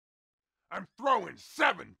I'm throwing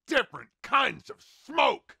 7 different kinds of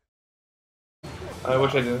smoke! I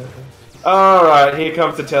wish I did. Alright, here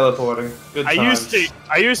comes the teleporting. Good times.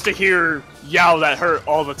 I used to hear Yow That Hurt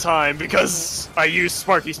all the time because I used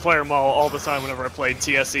Sparky's player model all the time whenever I played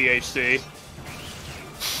TSE HD.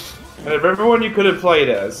 And of everyone you could have played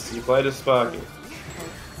as, you played as Sparky.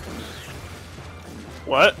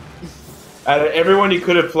 What? Out of everyone you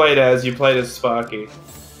could have played as, you played as Sparky.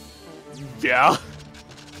 Yeah.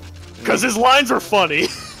 Because his lines were funny.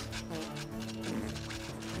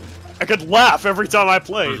 I could laugh every time I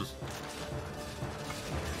played.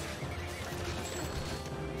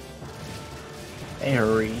 Hey,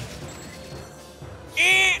 hurry.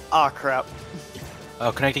 Aw, crap.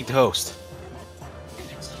 Oh, connecting to host.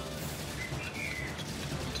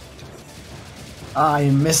 I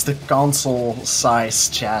missed the console size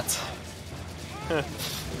chat.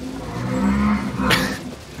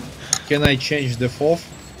 Can I change the fourth?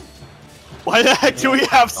 Why the heck do we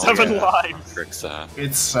have 7 lives?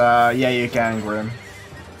 It's, yeah, you can, Grim.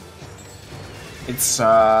 It's,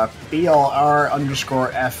 PLR_FFOV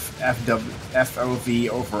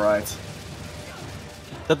override.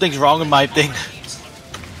 Something's wrong with my thing.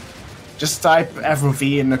 Just type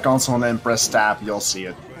FOV in the console and then press tab, you'll see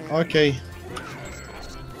it. Okay.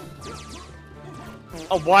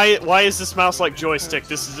 Oh, why is this mouse like joystick?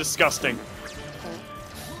 This is disgusting.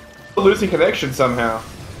 Losing connection somehow.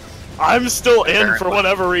 I'm still in for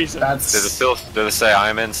whatever reason. That's... Does it say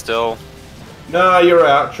I'm in still? No, you're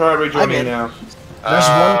out. Try rejoining now. There's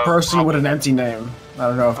one person with an empty name. I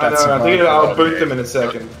don't know if that's I think I'll boot them in a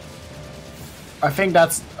second. I think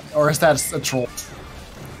that's... or is that a troll?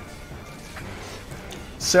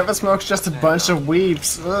 7SMOKE's just a bunch of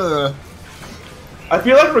weeps. Ugh. I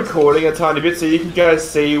feel like recording a tiny bit so you can guys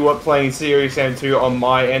see what playing Serious Sam 2 on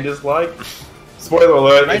my end is like. Spoiler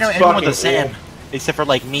alert, I know it's everyone fucking with the same, awful. except for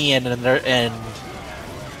like me and.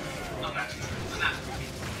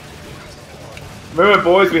 Remember,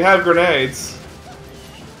 boys, we have grenades.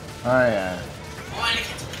 Oh yeah.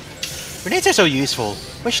 Grenades are so useful.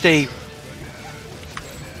 Which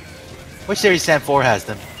Series Sam 4 has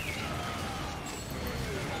them?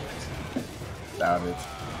 Doubt it.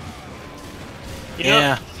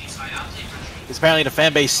 Yeah. Because apparently the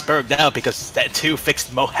fanbase spurred out because that 2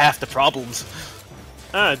 fixed half the problems.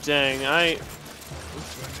 Ah, dang,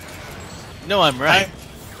 No, I'm right.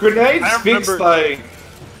 Grenades fixed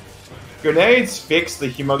the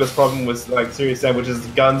humongous problem with like Serious Sam, which is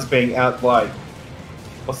guns being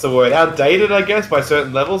what's the word? Outdated, I guess, by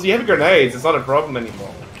certain levels. You have grenades, it's not a problem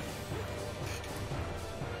anymore.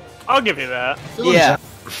 I'll give you that. Yeah.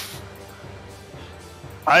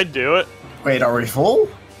 I'd do it. Wait, are we full?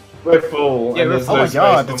 We're full. Yeah, and there's Oh no my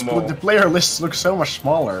god, space for more. the player list looks so much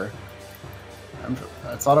smaller.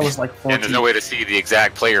 I thought it was like 14. And there's no way to see the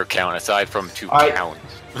exact player count aside from to count.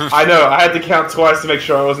 I know, I had to count twice to make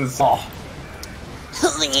sure I wasn't...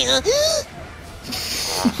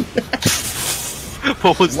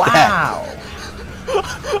 What was that? Wow!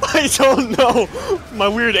 I don't know. My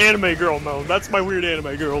weird anime girl moan. That's my weird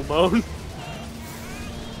anime girl moan.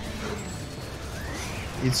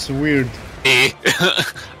 It's weird. I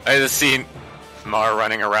just seen Mar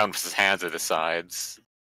running around with his hands at his sides.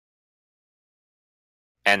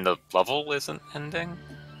 And the level isn't ending?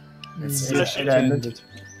 It ended.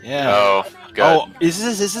 Yeah. Oh, good. Oh, is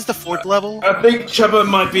this the 4th level? I think Chubba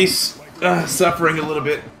might be suffering a little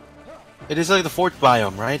bit. It is like the 4th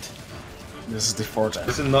biome, right? This is the 4th.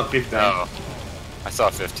 This is not 15. Oh. I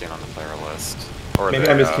saw 15 on the player list. Or Maybe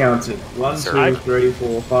the, I miscounted. 1, sorry. 2, 3,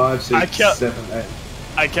 4, 5, 6, 7, 8.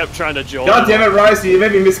 I kept trying to join. God damn it, Rice, you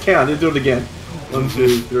made me miscount. You do it again. 1,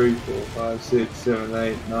 2, 3, 4, 5, 6, 7,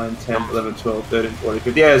 8, 9, 10, 11, 12, 13, 14,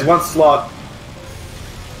 15. Yeah, there's one slot.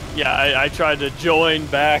 Yeah, I tried to join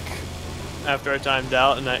back after I timed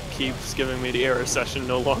out, and that keeps giving me the error session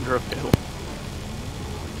no longer available.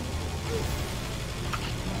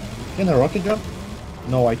 Can I rocket jump?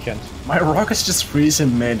 No, I can't. My rockets just freeze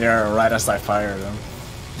in midair right as I fire them.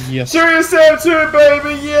 Yes. Serious Sam 2,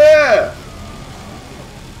 baby, yeah!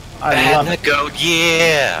 I love it. Go,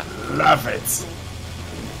 yeah! Love it.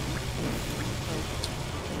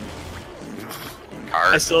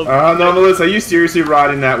 I still. No, Melissa, are you seriously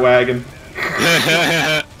riding that wagon?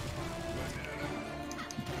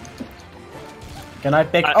 Can I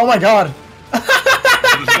pick? Oh my god!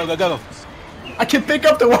 Go. I can pick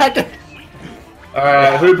up the wagon!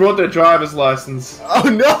 Alright, who brought their driver's license? Oh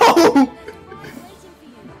no!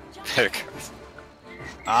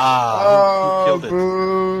 Ah, who killed it?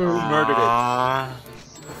 Boo. Who murdered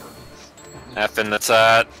F in the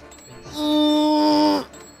chat. Ooh,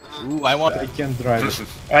 Ooh, I want. I can drive it.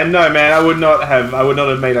 And no, man, I would not have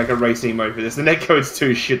made like a racing mode for this. The netcode's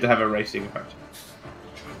too shit to have a racing mode.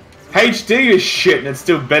 HD is shit, and it's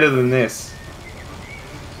still better than this.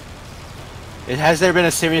 Has there been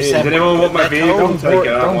a Serious Does Sam? anyone want my vehicle? Don't, Take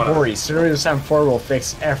it. I don't want it. worry, Serious Sam 4 will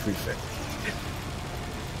fix everything.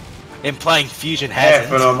 Implying Fusion F,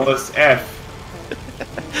 hasn't. and almost F.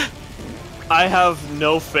 I have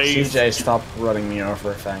no faith. CJ, stop running me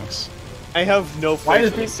over, thanks. I have no Why faith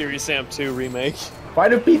does in the he- Serious Sam 2 remake. Why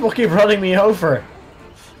do people keep running me over?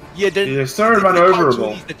 Yeah, They're so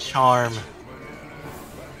unmaneuverable. The charm.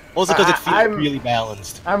 Also, because it feels I'm- really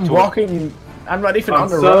balanced. I'm walking. I'm not even I'm on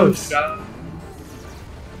the so road. done.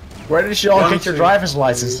 Where did you all One, get your two, driver's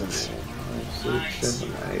licenses? 6,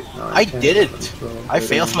 7, 8, 9, I 10, didn't. 11, 12, I 13.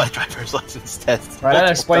 failed my driver's license test. Right, that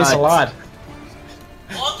explains a lot.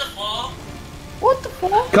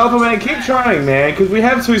 Couple, man, keep trying, man, because we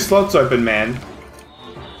have 2 slots open, man.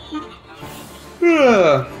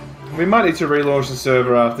 We might need to relaunch the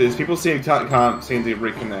server after this. People can't seem to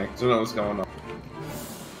reconnect. I don't know what's going on.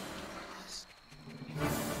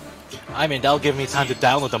 I mean, that'll give me time to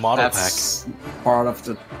download the model That's part of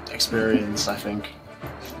the experience, I think. pack.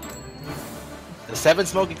 The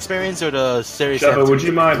 7SMOKE experience or the Serious Shepard, Sam would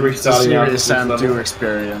you mind It's a restarting after Serious this Sam 2 level?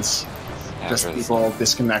 experience. Just After this- people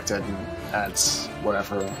disconnected and ads,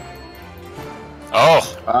 whatever. Oh!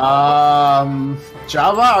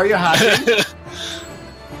 Java, are you happy?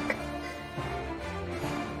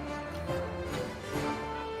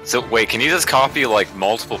 So wait, can you just copy like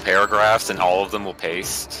multiple paragraphs and all of them will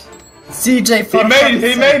paste? CJ,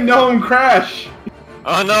 He made Gnome crash!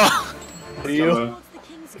 Oh no!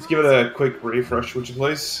 Let's give it a quick refresh, would you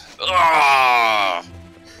please? Ah!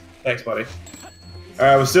 Thanks, buddy.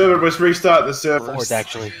 Alright, let's restart the server. Forward,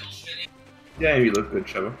 actually. Yeah, you look good,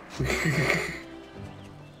 Trevor.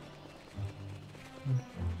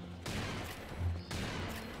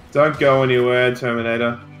 Don't go anywhere,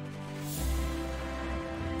 Terminator.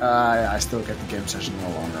 I still get the game session no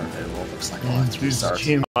longer available. Looks like I'll have to restart.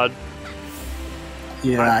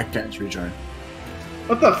 Yeah, I can't rejoin.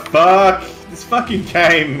 What the fuck? This fucking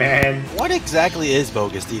game, man. What exactly is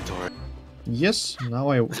Bogus Detour? Yes, now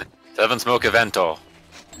I... 7SMOKE Evento.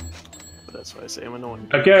 That's why I say I'm annoying.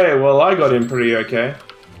 Okay, well, I got him pretty okay.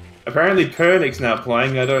 Apparently, Pernick's now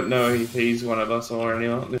playing. I don't know if he's one of us or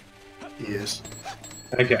anyone. He is.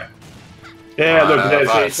 Okay. Yeah, look,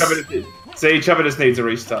 nice. Trevor just needs a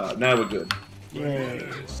restart. Now we're good.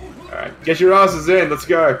 Alright, get your asses in. Let's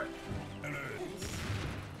go.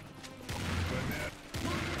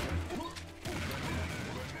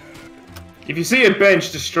 If you see a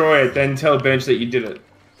bench, destroy it, then tell bench that you did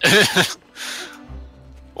it.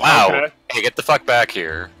 Wow! Okay. Hey, get the fuck back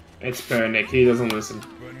here. It's Pernick, he doesn't listen.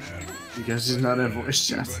 Because he's not in voice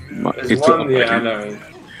chat. There's one, yeah, I know.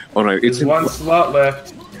 Alright, it's There's one slot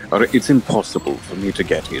left. alright, it's impossible for me to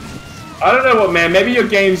get in. I don't know what, man. Maybe your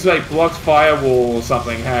game's like blocked firewall or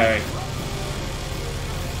something. Hey.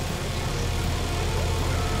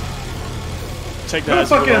 Take Got that.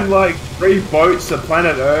 as a fucking roll. like 3 boats, a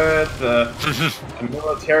planet Earth, a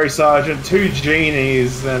military sergeant, 2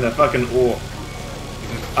 genies, and a fucking orc.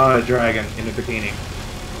 Oh, a dragon in a bikini.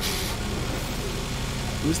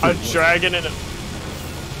 A dragon in a...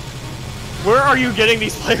 Where are you getting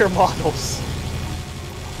these player models?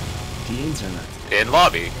 The internet. In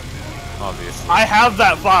lobby. Obviously. I have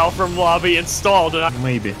that file from lobby installed, and I...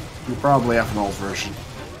 Maybe. You probably have an old version.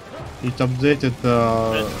 It updated,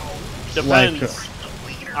 Depends.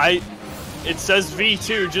 It says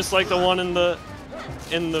V2, just like the one in the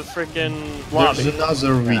frickin' lobby. There's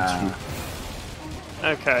another V2.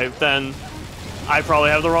 Okay, then I probably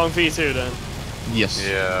have the wrong V2 then. Yes.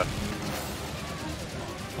 Yeah.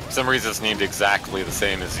 For some reason it's named exactly the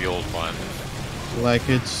same as the old one. Like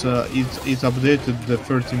it's updated the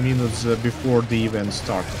 30 minutes before the event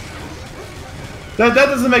started. That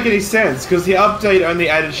doesn't make any sense because the update only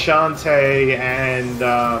added Shantae and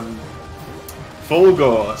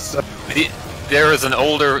Fulgor. So There was an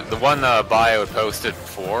older, the one bio posted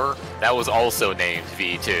before, that was also named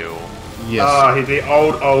V2. Yes. he's the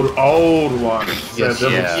old one. Yes. So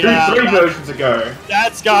Yeah. Yeah. 3 versions ago.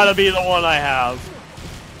 That's gotta be the one I have.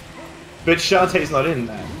 But Shantae's not in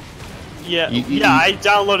that. Yeah, You- I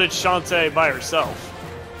downloaded Shantae by herself.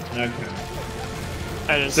 Okay.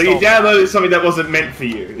 And So you installed downloaded something that wasn't meant for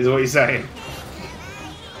you, is what you're saying.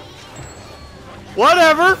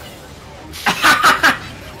 Whatever!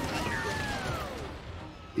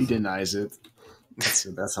 He denies it.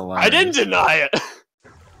 That's a lie. I didn't deny it!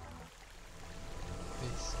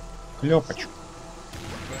 Клёпач.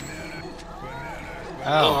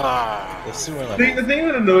 Oh, the sewer level. The thing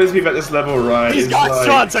that annoys me about this level, right, He's is got like...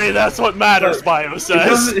 Shantae, that's what matters, Bio It says.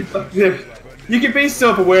 doesn't, it's like, you can be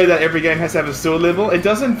self-aware that every game has to have a sewer level. It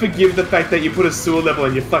doesn't forgive the fact that you put a sewer level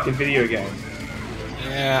in your fucking video game.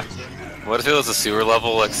 Yeah. What if it was a sewer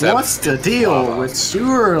level except... What's the deal with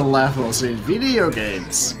sewer levels in video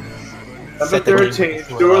games? Number 13,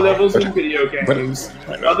 sewer levels in video games.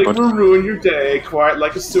 Nothing will ruin your day quite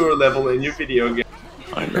like a sewer level in your video game.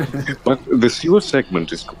 I know. But the sewer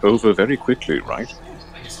segment is over very quickly, right?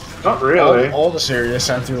 Not really. All the Serious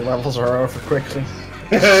Sam 2 levels are over quickly.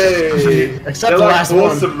 Hey! Except They're the like last one.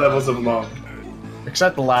 awesome levels of long.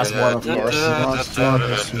 Except the last one, of course. Last one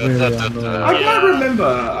is really annoying. I can't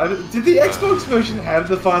remember. Did the Xbox version have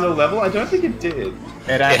the final level? I don't think it did.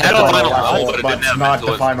 It had had a the final final level, level, but it but didn't have not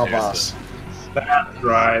mental the final experiences. boss. That's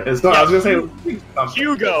right. It's not. I was gonna say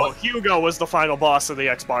something. Hugo was the final boss of the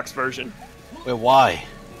Xbox version. Wait, why?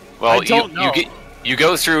 Well, I don't know. you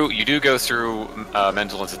do go through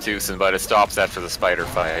mental institution, but it stops after the spider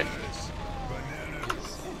fight.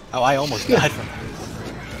 Oh, I almost died from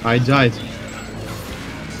that. I died.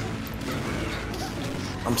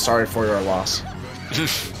 I'm sorry for your loss.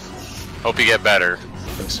 Hope you get better.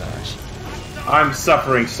 Thanks so much. I'm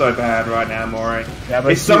suffering so bad right now, Maury. Yeah,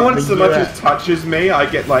 but If someone but so much as touches me, I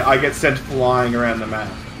get sent flying around the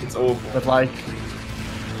map. It's awful. But like,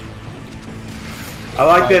 I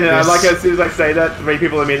like that. I this- like as soon as I say that, three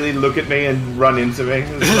people immediately look at me and run into me.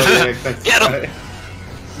 Get him!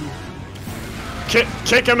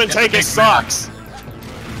 Kick him and take his socks.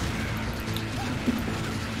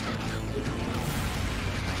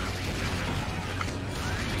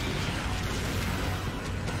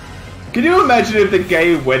 Can you imagine if the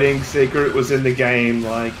gay wedding secret was in the game,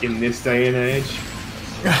 like in this day and age?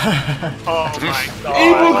 Oh my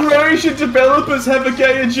Evil god. creation developers have a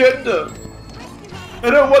gay agenda.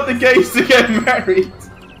 They don't want the gays to get married.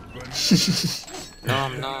 No,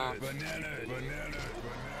 I'm not.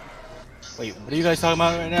 Wait, what are you guys talking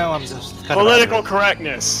about right now? I'm just kind Political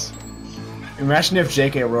correctness. imagine if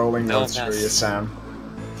J.K. Rowling No, knows that's- Serious Sam.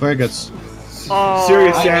 Faggots. Oh,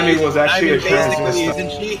 Serious Sammy was actually a basically, transvestite.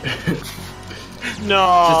 isn't she?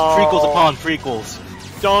 no. Just prequels upon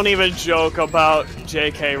prequels. Don't even joke about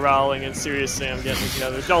J.K. Rowling and Serious Sam getting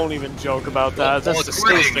together. Don't even joke about that. That's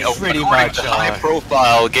disgusting. Pretty According much, to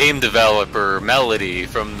high-profile game developer Melody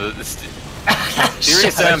from the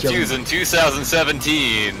Serious Sam 2's in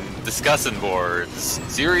 2017 discussion boards.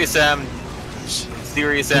 Serious Sam 2.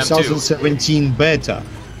 2017 beta.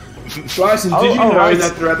 Bryson, did you know right.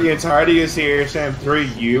 that throughout the entirety of Serious Sam 3,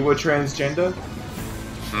 you were transgender?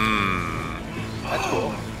 That's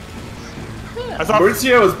cool. I thought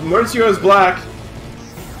Maurizio is black.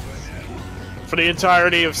 for the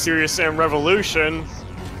entirety of Serious Sam Revolution,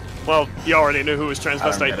 well, you already knew who was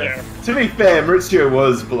transvestite get it. there. To be fair, Maurizio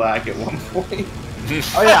was black at one point.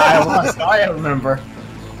 Oh yeah, I was. I remember.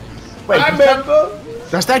 Wait, I remember.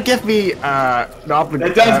 does that give me no?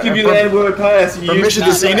 That does give you the N-word pass. You permission to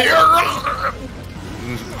used say it.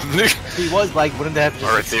 If he was like, wouldn't they have to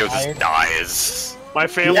Maurizio retire? just dies. My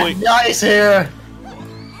family, Nice here.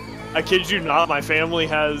 I kid you not, my family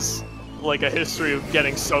has like a history of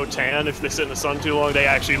getting so tan if they sit in the sun too long, they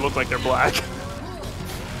actually look like they're black.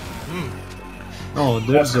 Oh,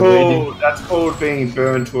 That's there's a lady. cold. That's cold being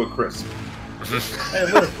burned to a crisp.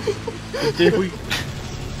 Did we?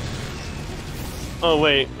 Oh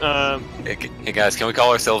wait, Hey guys, can we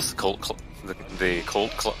call ourselves the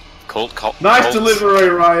Colt? Nice delivery,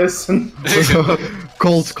 Ryerson.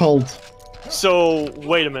 Cold. so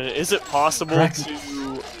wait a minute, is it possible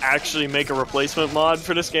to actually make a replacement mod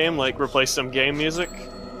for this game, like replace some game music?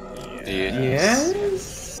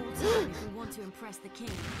 Yes. Want to impress the king.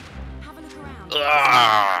 Have a look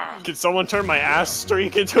around. Can someone turn my ass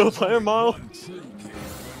streak into a player model?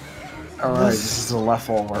 All right, this is the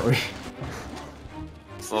level where we.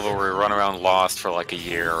 This level where we run around lost for like a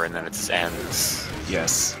year and then it just ends.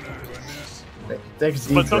 Yes. Thanks,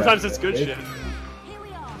 But sometimes it's good shit.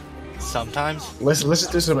 Sometimes. Listen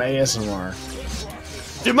to some ASMR.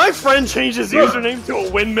 Did my friend change his username to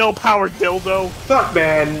a windmill-powered dildo? Fuck,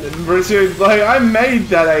 man. Maurizio, like, I made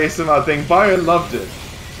that ASMR thing. Byron loved it.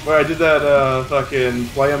 Where I did that fucking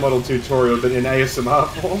player model tutorial, but in ASMR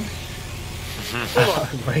form.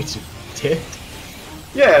 Wait, you did?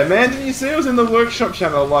 Yeah, man. Didn't you see it was in the workshop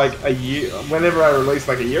channel like a year? Whenever I released,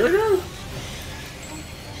 like a year ago.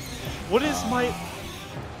 What is my...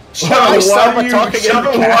 Shall I stop why do you, talking in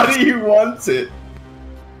the why cast? do you want it?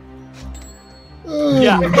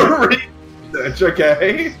 Yeah, Research,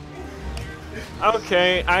 okay?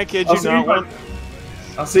 okay, I kid I'll you see not. if I- One,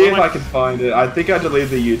 I'll see if Well, I can find it. I think I deleted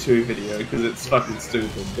the YouTube video because it's fucking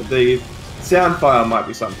stupid. But the Sound file might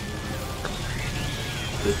be something.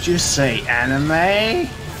 Did you say anime?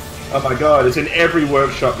 Oh my god, it's in every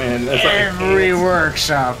workshop, man. It's like Every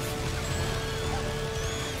workshop.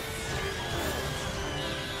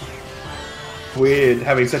 weird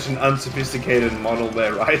having such an unsophisticated model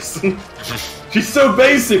there, right? She's so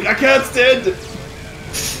basic, I can't stand it!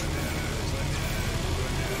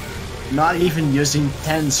 Not even using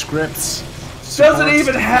 10 scripts. Doesn't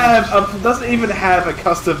even have a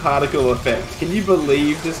custom particle effect. Can you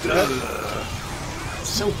believe this guy?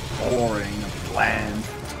 So boring and bland.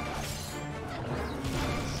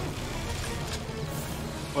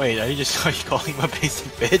 Wait, are you calling him a basic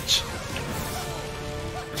bitch?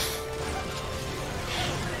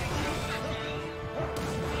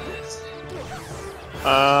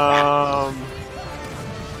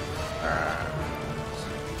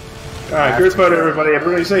 Alright, group photo everybody.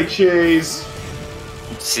 Everybody say cheese.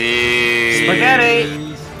 See.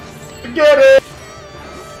 Spaghetti! Spaghetti!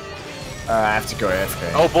 I have to go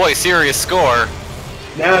AFK. Oh boy, serious score.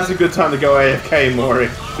 Now's a good time to go AFK, Maury.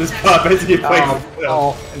 This part basically plays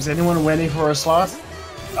itself. Is anyone waiting for a slot?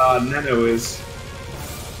 Nano is.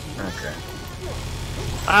 Okay.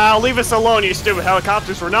 Leave us alone, you stupid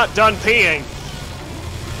helicopters. We're not done peeing.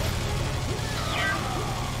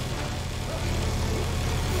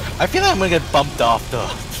 I feel like I'm gonna get bumped off the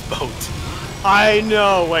boat. I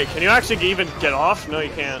know. Wait, can you actually even get off? No,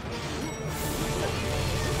 you can't.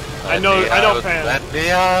 I know, Pan. Let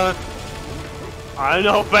me out. I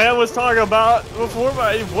know Pan was talking about before,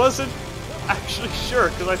 but I wasn't actually sure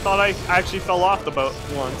because I thought I actually fell off the boat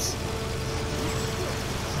once.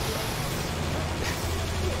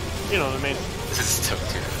 You know what I mean? This is so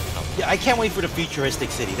good. Yeah, I can't wait for the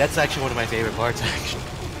futuristic city. That's actually one of my favorite parts, actually.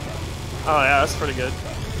 Oh yeah, that's pretty good.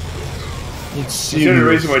 It's The only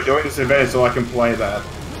reason we're doing this event is so I can play that.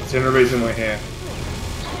 It's the only reason we're here.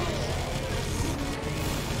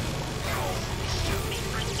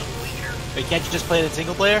 Wait, can't you just play it in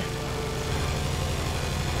single player?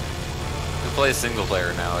 Who plays single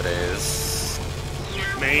player nowadays?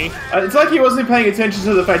 Me? It's like he wasn't paying attention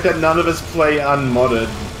to the fact that none of us play unmodded.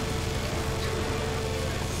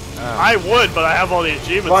 I would, but I have all the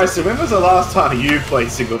achievements. Bryson, when was the last time you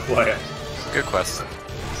played single player? Good question.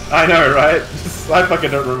 I know, right? I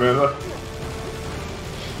fucking don't remember.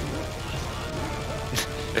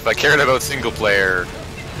 If I cared about single player,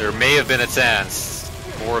 there may have been a chance,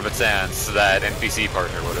 more of a chance, that NPC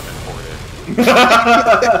partner would have been ported.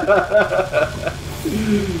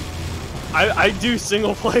 I do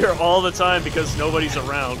single player all the time because nobody's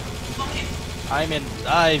around.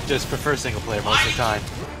 I just prefer single player most of the time.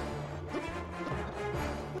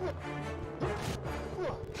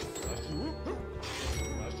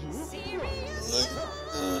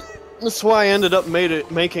 That's why I ended up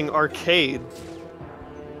making arcade.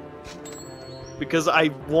 Because I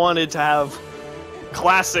wanted to have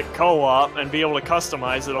classic co-op and be able to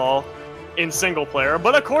customize it all in single player,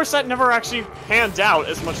 but of course that never actually panned out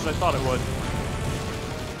as much as I thought it would.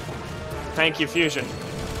 Thank you, Fusion.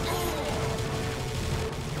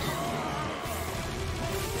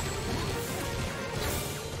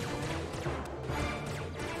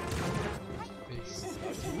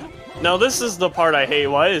 Now this is the part I hate.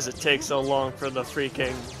 Why does it take so long for the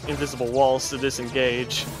freaking invisible walls to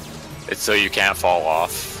disengage? It's so you can't fall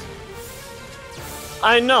off.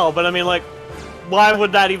 I know, but I mean, like, why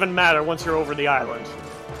would that even matter once you're over the island?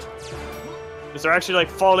 Is there actually, like,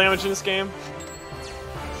 fall damage in this game?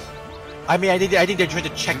 I mean, I think they're trying to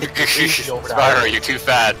check the distance over the Spyro, island. you're too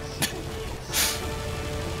fat.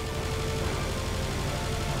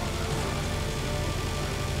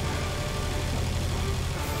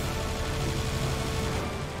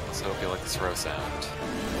 So I hope you like the throw sound.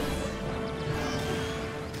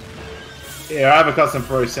 Yeah, I have a custom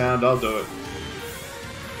pro sound, I'll do it.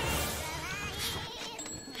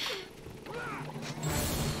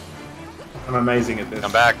 I'm amazing at this.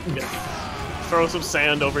 Come back. Yeah. Throw some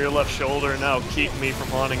sand over your left shoulder and that'll keep me from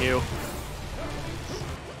haunting you.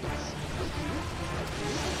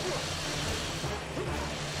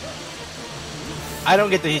 I don't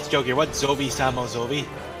get the heat joke here. What Zobi Samo Zobi?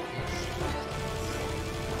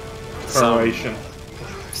 Croatian.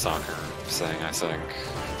 Soccer saying, I think.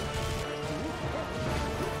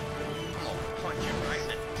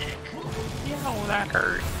 Oh, that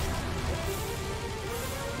hurt.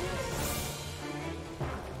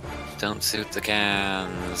 Don't suit the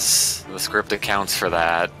cans. The script accounts for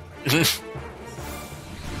that.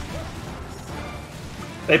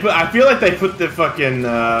 I feel like they put the fucking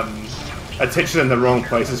attention in the wrong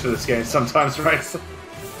places for this game sometimes, right?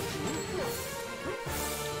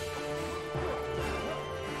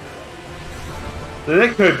 The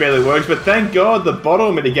netcode barely works, but thank God the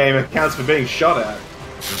bottle minigame accounts for being shot at.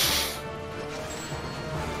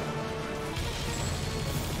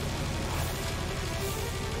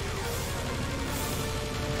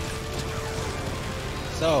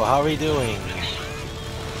 So, how are we doing?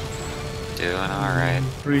 Doing alright.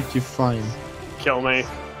 Pretty fine. Kill me.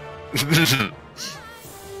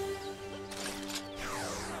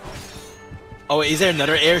 Oh, is there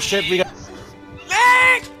another airship we got?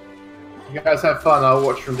 You guys have fun, I'll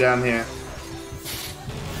watch from down here.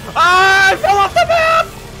 Ah! I fell off the map!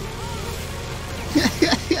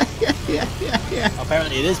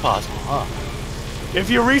 Apparently it is possible, huh? If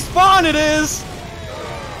you respawn, it is!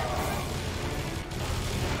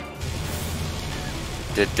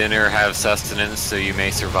 Did dinner have sustenance so you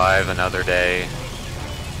may survive another day?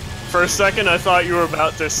 For a second, I thought you were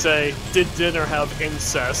about to say, did dinner have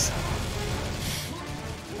incest?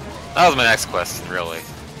 That was my next question, really.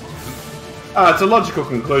 It's a logical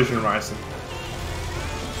conclusion, Ryson.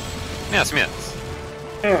 Yes.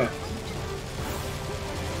 Yeah.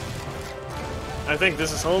 I think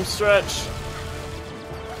this is home stretch.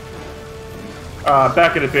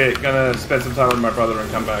 Back in a bit, gonna spend some time with my brother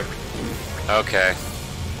and come back. Okay.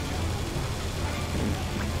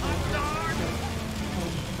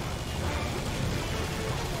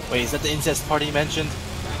 Wait, is that the incest party you mentioned?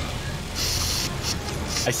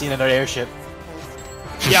 I see another airship.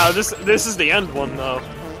 Yeah, this is the end one though.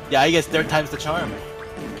 Yeah, I guess third time's the charm.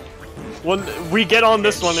 When we get on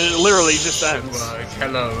this one, it literally just ends.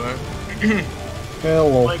 Hello.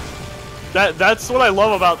 Hello. Like that's what I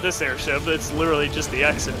love about this airship. It's literally just the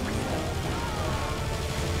exit.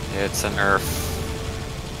 It's a nerf.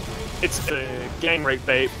 It's a gang rape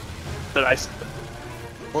bait that I.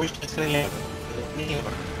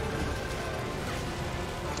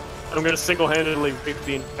 I'm gonna single-handedly rape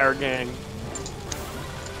the entire gang.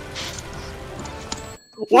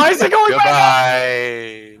 Why is it going back?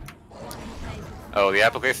 Goodbye! Oh, the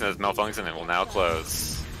application has malfunctioned and will now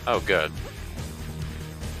close. Oh, good.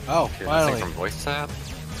 Oh, Hear finally. anything from voice tab?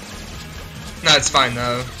 No, it's fine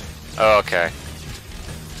though. Oh, okay.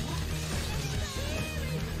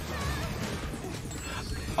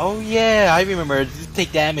 Oh yeah, I remember. You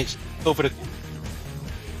take damage over the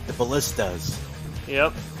ballistas.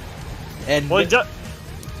 Yep. And Well,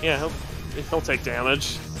 yeah, he'll take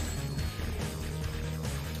damage.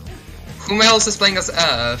 Whom else is playing as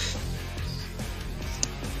F?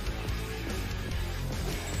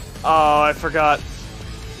 Oh, I forgot.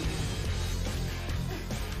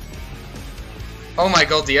 Oh my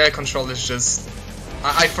god, the air control is just...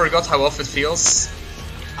 I forgot how off it feels.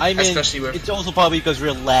 I mean, Especially with... it's also probably because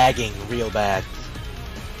we're lagging real bad.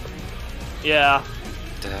 Yeah.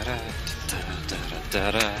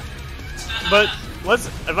 But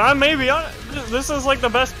if I may be honest, this is like the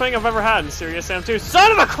best thing I've ever had in Serious Sam 2.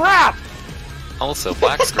 Son of a crap! Also,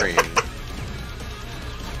 black screen.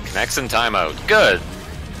 Connection timeout. Good!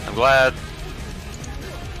 I'm glad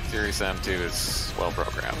Serious Sam 2 is well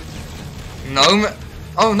programmed. No,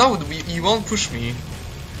 oh no, you won't push me.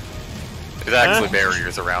 There's actually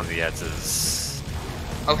barriers around the edges.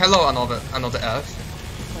 Oh hello, another F.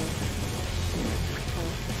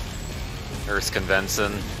 Earth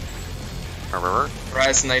convention.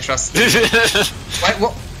 Ryzen, I trust you. Wait,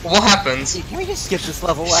 what happened? Can we just skip this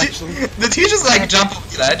level, actually? Did he just like jump off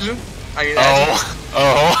the ledge? I mean,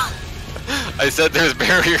 Oh! I said there's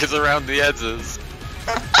barriers around the edges.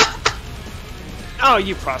 Oh,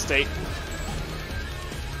 you prostate.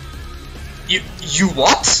 You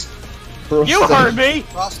what? You heard me!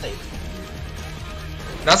 Prostate.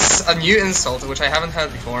 That's a new insult, which I haven't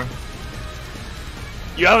heard before.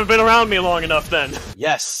 You haven't been around me long enough then.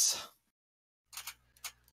 Yes.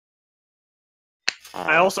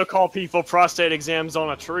 I also call people prostate exams on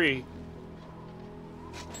a tree.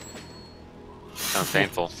 Sounds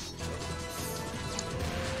painful.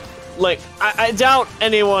 Like, I doubt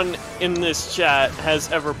anyone in this chat has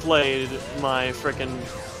ever played my frickin'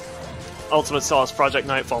 Ultimate Sauce Project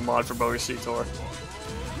Nightfall mod for Bogus Detour.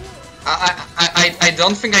 I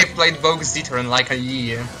don't think I played Bogus Detour in like a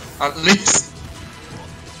year, at least.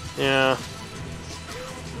 Yeah.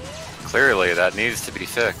 Clearly, that needs to be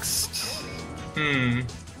fixed. But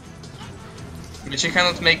you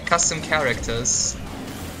cannot make custom characters.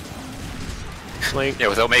 Like, Yeah,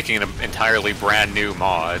 without making an entirely brand new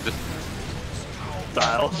mod.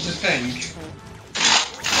 style. What do you think?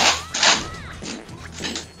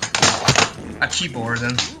 A keyboard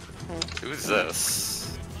then. Who's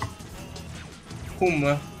this? Whom?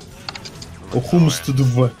 Whom's to do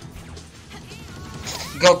what?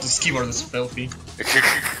 God, this keyboard is filthy.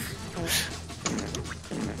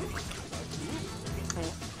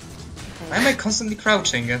 Why am I constantly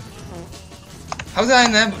crouching? How did I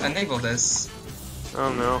enable this? I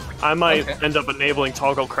don't know. I might Okay. end up enabling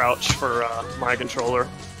toggle crouch for my controller.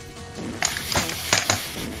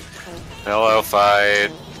 Hello, fight.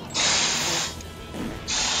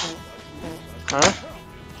 Huh?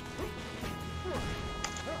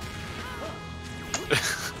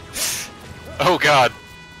 Oh god,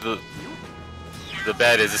 the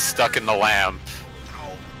bed is stuck in the lamp.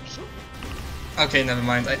 Okay, never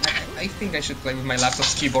mind. I think I should play with my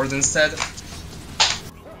laptop's keyboard instead.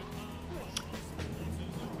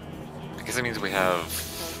 I guess that means we have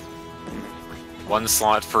one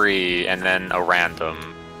slot free and then a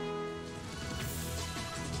random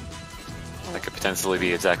that could potentially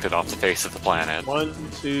be ejected off the face of the planet. 1,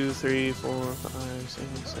 2, 3, 4, 5,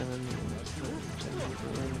 6, 7, 8, 9, 10,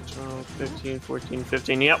 11, 12, 15, 14,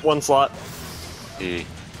 15. Yep, one slot. And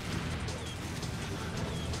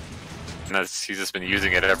he's just been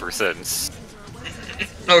using it ever since.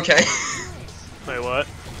 Okay. Wait, what?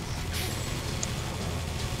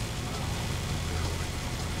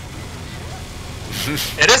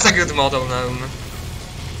 It is a good model gnome.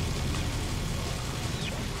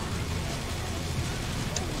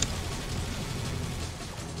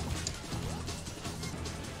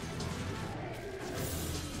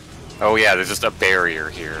 Oh yeah, there's just a barrier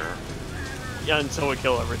here. Yeah, until we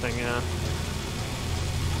kill everything, yeah.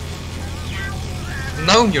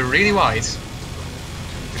 Gnome, you're really wise.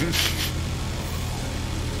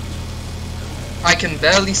 I can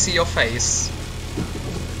barely see your face.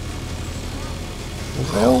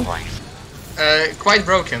 Well, Quite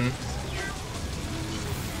broken.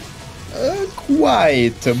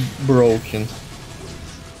 quite broken.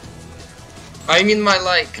 I mean my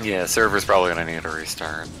like... Yeah, server's probably gonna need a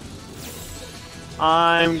restart.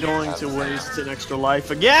 I'm going to waste an extra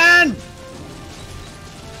life again!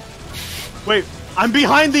 Wait, I'm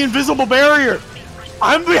behind the invisible barrier!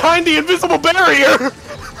 I'm behind the invisible barrier!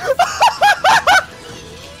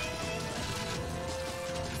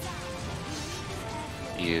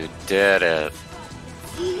 You did it.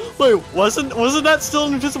 Wait, wasn't that still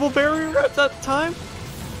an invisible barrier at that time?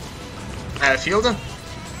 Field? I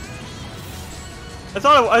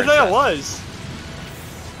thought it was.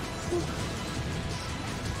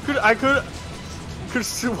 I could have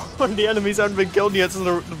sworn the enemies hadn't been killed yet,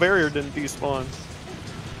 so the barrier didn't despawn.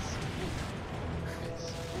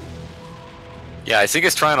 Yeah, I think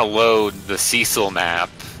it's trying to load the Cecil map,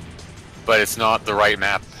 but it's not the right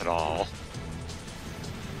map at all.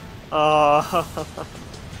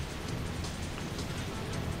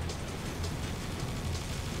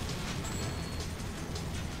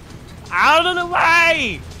 Out of the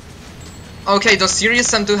way! Okay, does Serious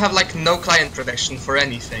Sam do have like no client protection for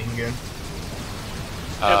anything?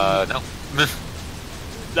 No.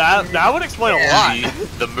 That would explain a lot.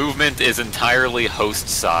 The movement is entirely host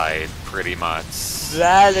side, pretty much.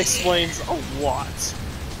 That explains a lot.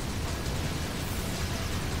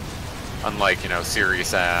 Unlike, you know, Serious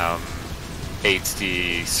Sam,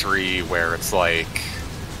 HD3, where it's like...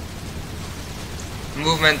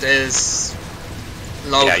 Movement is...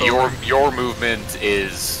 local. Yeah, your movement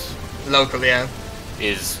is... local, yeah.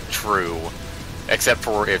 is true. Except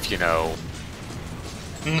for if, you know...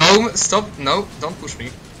 No, stop, no, don't push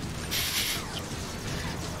me.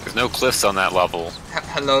 There's no cliffs on that level.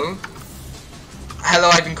 Hello? Hello,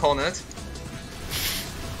 I've been cornered.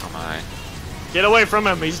 Oh my. Get away from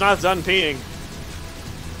him, he's not done peeing.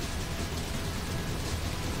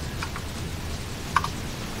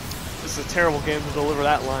 This is a terrible game to deliver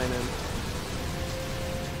that line in.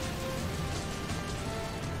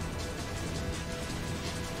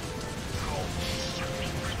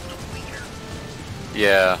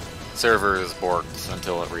 Yeah, server is borked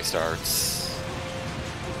until it restarts.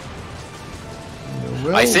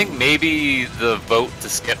 Well, I think maybe the vote to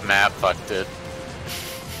skip map fucked it.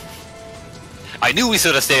 I knew we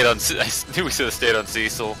should have stayed on. I knew we should have stayed on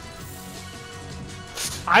Cecil.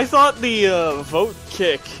 I thought the vote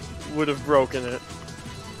kick would have broken it.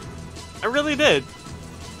 I really did.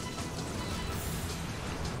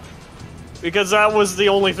 Because that was the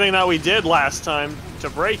only thing that we did last time to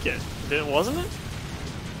break it, wasn't it?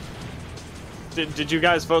 Did you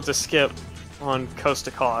guys vote to skip on Coast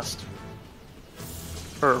to Coast?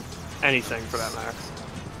 Or anything for that matter?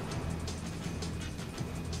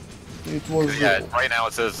 it was. Yeah, right now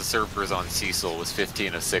it says the servers on Cecil was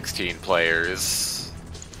 15 of 16 players.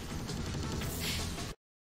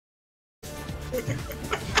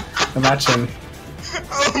 Imagine.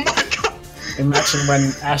 Oh my god! Imagine when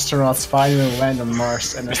astronauts finally land on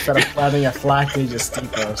Mars and instead of planting a flag, they just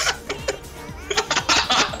depots.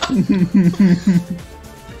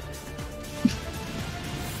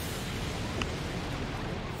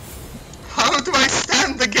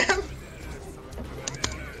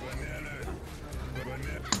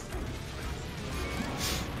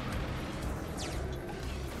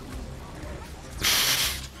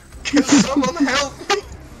 Someone help me!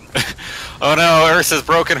 Oh no, Ursa's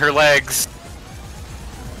broken her legs.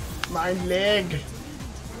 My leg.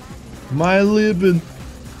 My Leben.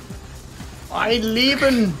 My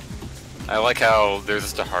Leben. I like how there's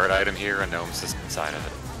just a hard item here and Gnome's just inside of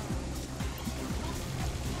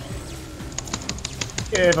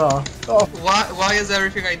it. Eva. Oh. Why is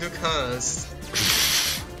everything I do cursed?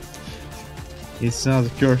 It's not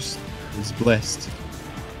cursed, it's blessed.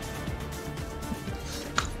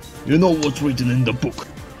 You know what's written in the book.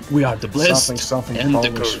 We are the blessed Something and the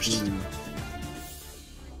Polish. cursed.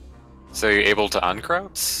 So you're able to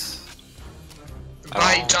uncrouch?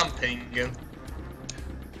 By jumping. You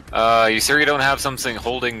sure you don't have something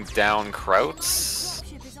holding down Krauts?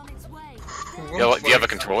 Do you have a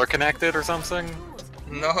controller connected or something?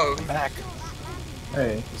 No. Back.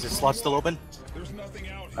 Hey. Is this slot still open?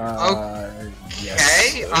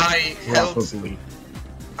 Yes. Okay, I held Probably.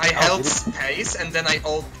 space and then I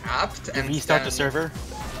alt tapped and Restart then... the server?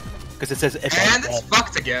 Because it says if And it's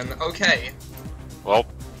fucked again, okay. Well,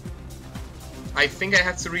 I think I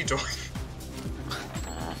have to rejoin.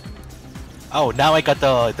 Oh, now I got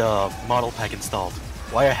the model pack installed.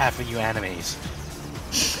 Why are half of you animes?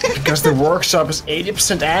 Because the workshop is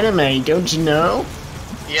 80% anime, don't you know?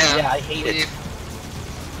 Yeah, I hate it.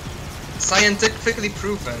 Scientifically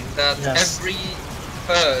proven that Yes. every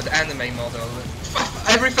third anime model,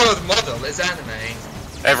 every third model is anime.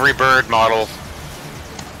 every bird model.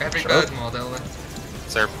 Every bird model.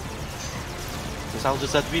 Sir. Because I'll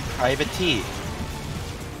just have to be private T.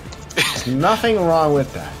 There's nothing wrong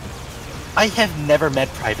with that. I have never met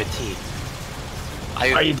private T.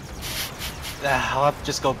 I'll have to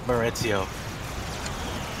just go Maurizio.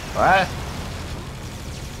 What?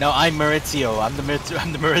 No, I'm Maurizio. I'm the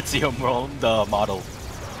Maurizio model.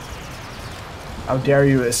 How dare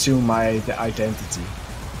you assume my identity?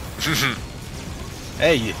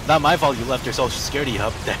 Hey, not my fault you left your social security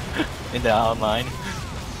up there in the online.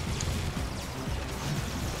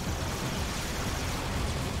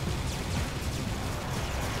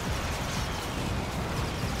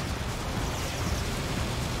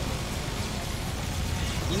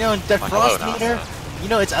 You know, that hello, frost meter, NASA. you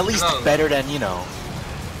know, it's at least No. better than, you know,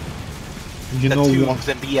 You the know tubes what?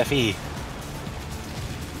 and BFE.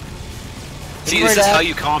 See, Remember this is that? how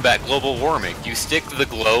you combat global warming. You stick the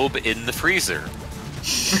globe in the freezer.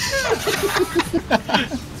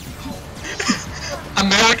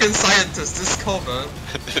 American scientists discover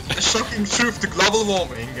a shocking truth to global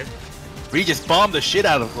warming. We just bombed the shit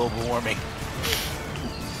out of global warming.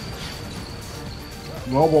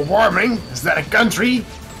 Global warming? Is that a country?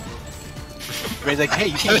 Ray's like, hey,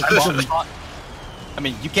 you can't just bomb I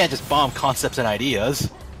mean, you can't just bomb concepts and ideas.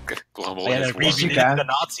 Global And is then warming. you read can. the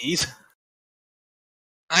Nazis.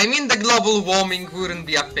 I mean, the global warming wouldn't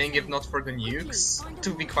be a thing if not for the nukes,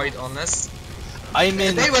 to be quite honest. I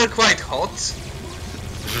mean, They were quite hot.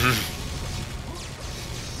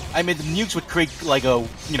 the nukes would create like a,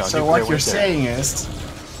 you know, So nuclear what you're winter. saying is,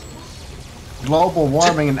 global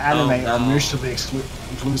warming and anime no. are mutually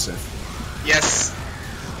inclusive. Yes.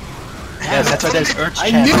 Yeah, that's why there's Earth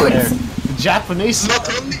I Chan knew over it! there. The Japanese Not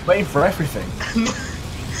only- blame for everything.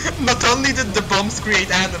 Not only did the bombs create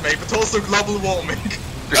anime, but also global warming.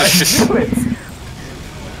 I knew it!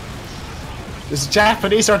 The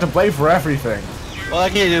Japanese are to blame for everything. Well, I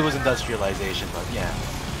guess it was industrialization, but yeah.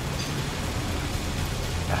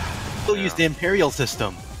 Still use the imperial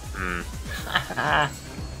system.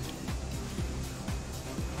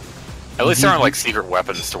 At least there aren't like secret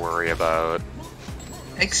weapons to worry about.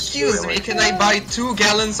 Excuse me, can I buy 2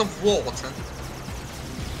 gallons of water?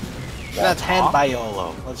 That's hand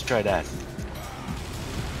biolo. Let's try that.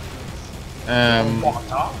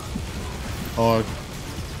 Or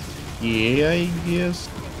yeah, I guess.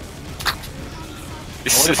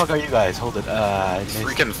 What the fuck are you guys? Hold it.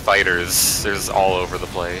 Freaking fighters. There's all over the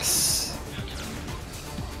place.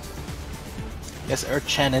 Yes, Earth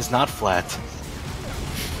Chan is not flat.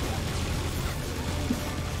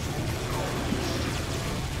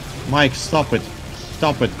 Mike, stop it.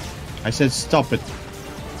 Stop it. I said stop it.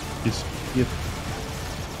 It's, it.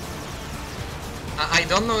 I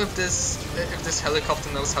don't know if this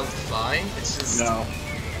helicopter knows how to fly. It's just No.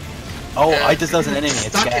 Oh, it just does an enemy. It's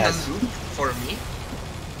stuck gas. in a loop for me.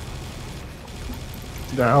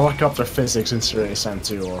 The helicopter physics in Series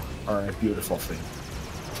M2 are a beautiful thing.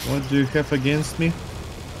 What do you have against me?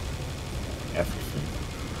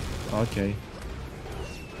 Everything. Okay.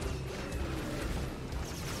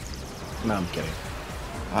 No, I'm kidding.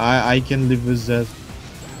 I can live with that.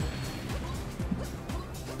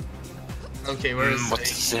 Okay, where is What to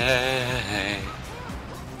say?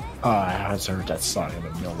 Oh, I haven't heard that song in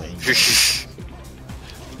a million.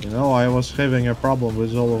 You know, I was having a problem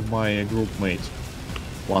with all of my group mates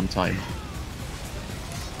one time.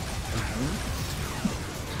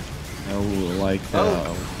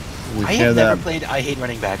 We I had have never played I Hate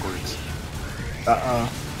Running Backwards.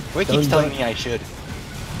 Roy keeps telling me I should.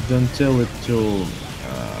 Don't tell it to...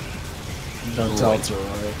 Don't tell it to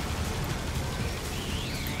Roy.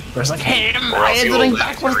 It's like, hey, Or I else am you will running live to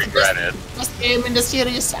backwards. regret it. Best game in the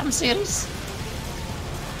Serious Sam series.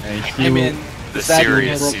 I mean, The sad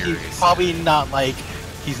serious thing is, series. He's probably not like,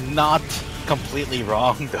 he's not completely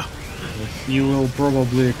wrong though. You will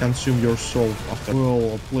probably consume your soul after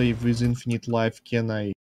we'll play with infinite life. Can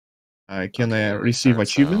I receive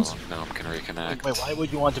achievements? No, can reconnect. Wait, why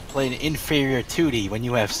would you want to play an inferior 2D when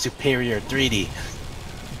you have superior 3D?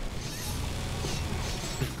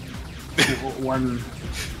 One.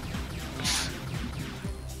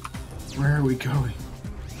 Where are we going?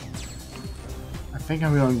 I think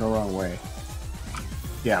I'm going the wrong way.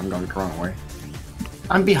 Yeah, I'm going the wrong way.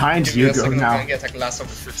 I'm behind Give me you a second, I'm now. gonna get a glass of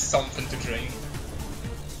something to drink.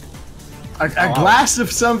 A glass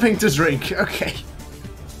of something to drink. Okay.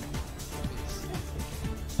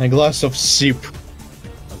 A glass of soup.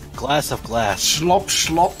 A glass of glass. Slop,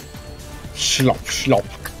 slop. Slop, slop.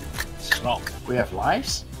 Slop. We have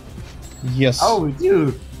lives? Yes. Oh, we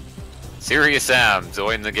do. Serious Sam,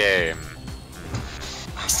 join the game.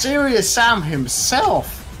 Serious Sam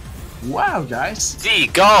himself. Wow, guys. Gee,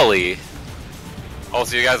 golly.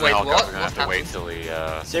 Also, you guys in Wait, Hellcat what? are gonna have to wait till he,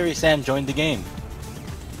 Serious Sam joined the game.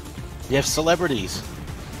 We have celebrities.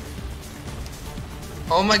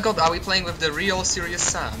 Oh my god, are we playing with the real Serious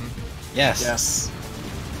Sam? Yes. Yes.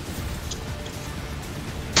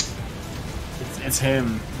 It's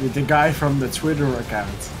him. The guy from the Twitter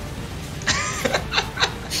account.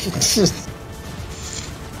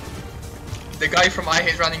 The guy from I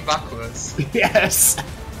Hate Running Backwards. Yes.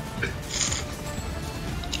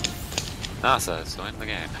 NASA is join the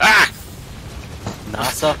game. Ah!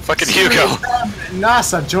 NASA. Fucking Hugo.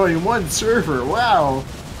 NASA joined one server. Wow.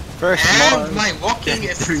 First And my walking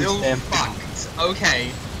is still fucked.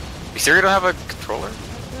 Okay. You sure you don't have a controller?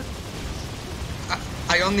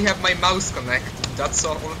 I only have my mouse connected, that's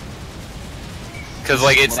all. Because,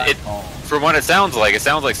 like, from what it sounds like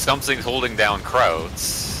something's holding down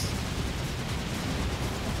Krauts.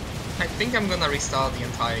 I think I'm gonna restart the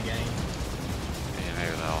entire game. Yeah,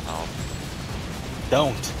 maybe that'll help.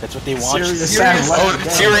 Don't. That's what they want. Serious Sam left. Oh,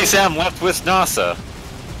 Serious Sam left with NASA.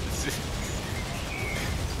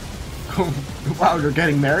 Wow, you're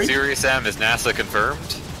getting married? Serious Sam is NASA confirmed?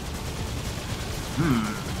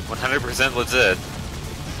 100% legit.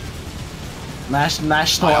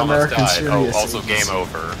 National I almost American died. Oh, Serious. also game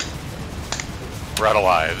over. We're out of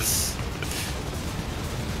lives.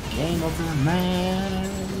 Game over, man.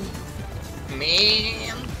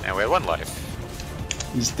 Man. And we had one life.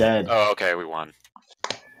 He's dead. Oh, okay, we won.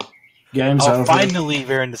 Game's over. Finally,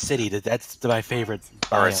 we're in the city. That's my favorite.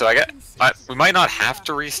 Alright, so we might not have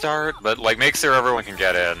to restart, but like make sure everyone can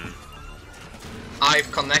get in.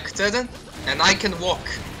 I've connected, and I can walk.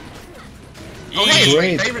 Yee!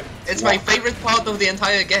 Okay, it's my favorite part of the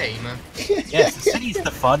entire game. Yes, the city's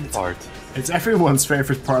the fun part. It's everyone's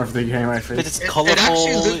favorite part of the game, I think. It's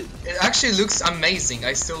colorful. It actually looks amazing.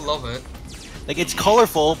 I still love it. Like it's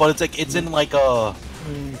colorful, but it's in like a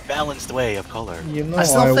balanced way of color. You know, I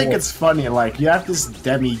still think it's funny, like, you have this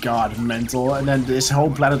demigod mental, and then this whole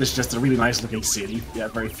planet is just a really nice looking city. Yeah,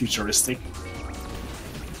 very futuristic.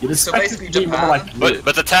 You'd So expect it basically to be more Japan. like...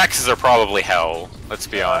 But the taxes are probably hell. Let's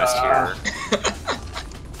be honest here.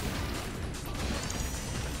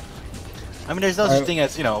 I mean, there's no such thing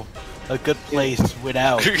as, you know, a good place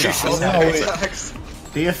without. You know,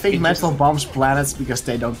 Do you think metal bombs planets because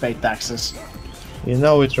they don't pay taxes? You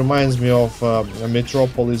know, it reminds me of a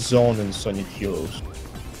Metropolis Zone in Sonic Heroes.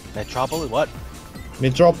 Metropolis? What?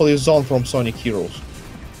 Metropolis Zone from Sonic Heroes.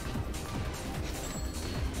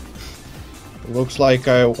 Looks like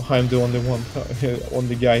I'm the only one,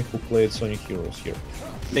 only guy who played Sonic Heroes here.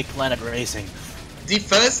 Big Planet Racing. The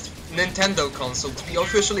first Nintendo console to be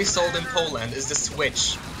officially sold in Poland is the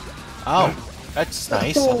Switch. Oh, that's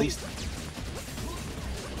nice. At least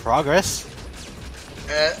progress.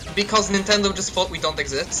 Because Nintendo just thought we don't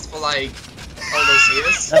exist for like all those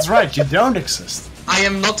years. That's right, you don't exist. I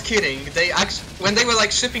am not kidding. They actually, when they were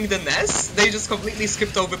like shipping the NES, they just completely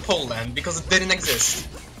skipped over Poland because it didn't exist.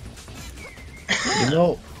 You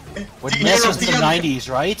know, When The NES was the European- 90s,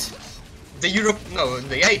 right? The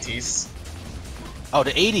the 80s. Oh,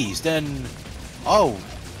 the 80s. Then, oh,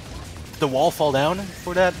 did the wall fall down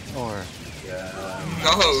for that, or?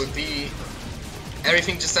 No,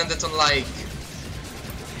 everything just ended on like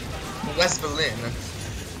West Berlin,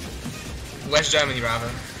 West Germany rather.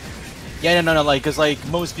 Yeah, no, like, cause like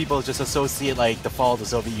most people just associate like the fall of the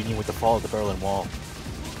Soviet Union with the fall of the Berlin Wall.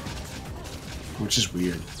 Which is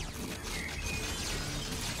weird.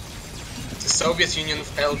 The Soviet Union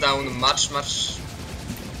fell down much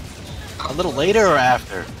A little later or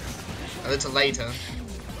after? a little later.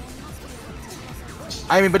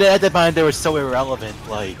 I mean, but at that time they were so irrelevant.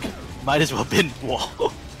 Like, might as well have been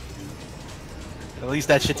Wall. At least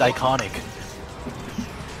that shit's iconic.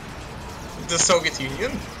 The Soviet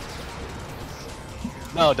Union?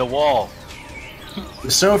 No, the Wall.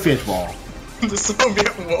 The Soviet Wall. The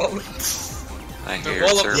Soviet Wall. I The hear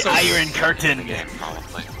wall of it's the a Iron Curtain. game,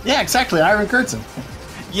 probably. Yeah, exactly. Iron Curtain.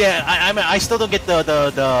 Yeah, I mean, I still don't get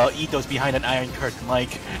the ethos behind an Iron Curtain.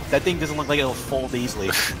 Like, that thing doesn't look like it'll fold easily.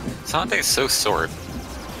 Sonic's so short.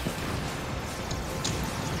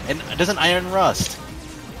 And it doesn't iron rust.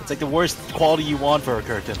 It's like the worst quality you want for a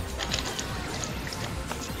curtain.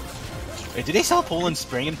 Wait, do they sell Poland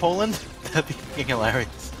Spring in Poland? That'd be fucking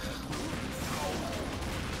hilarious.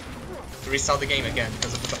 To restart the game again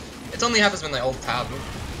because of the... It only happens when I alt tab.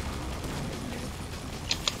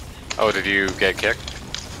 Oh, did you get kicked?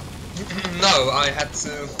 No, I had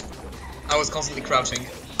to... I was constantly crouching.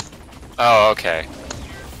 Oh, okay.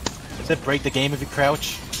 Does it break the game if you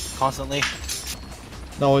crouch constantly?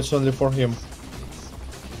 No, it's only for him.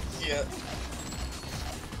 Yeah.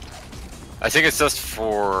 I think it's just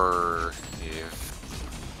for... if...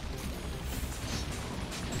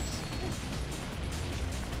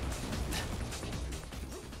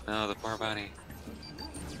 No, the poor bunny.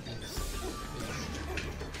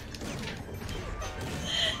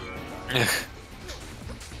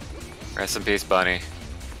 Rest in peace, bunny.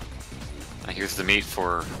 Here's the meat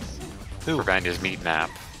for Vanya's meat map.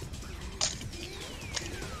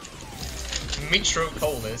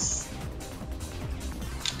 Metropolis.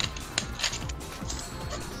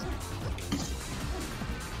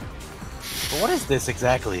 But what is this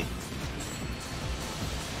exactly?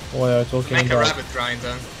 What are you talking Make a about? rabbit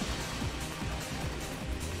grinder.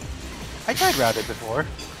 I tried rabbit before.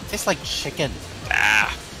 It tastes like chicken.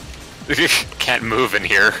 Ah! Can't move in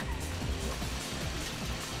here.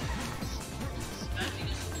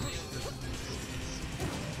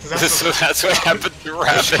 That's what happened to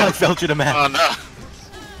rabbit. I fell through the map. Oh no.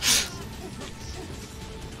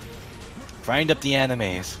 Grind up the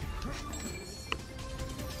animes.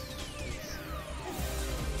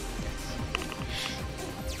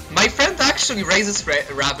 My friend actually raises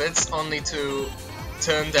rabbits only to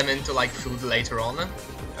turn them into like food later on.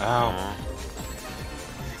 Oh.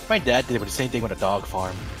 My dad did it with the same thing with a dog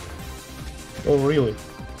farm. Oh, really?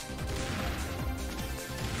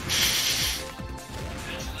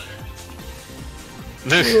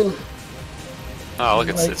 Oh, look,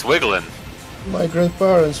 it's wiggling. My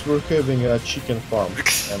grandparents were having a chicken farm,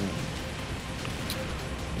 and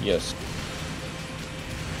yes.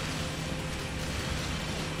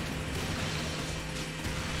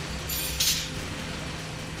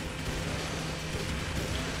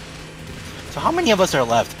 So how many of us are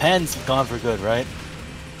left? Pen's gone for good, right?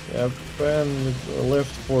 Yeah, Ben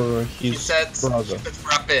left for He his said brother.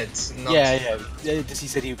 rabbit. Not... Yeah. He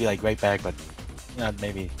said he would be like right back, but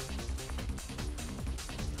maybe.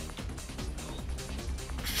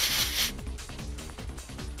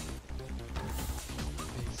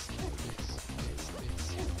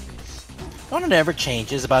 One that ever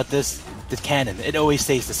changes about this canon. It always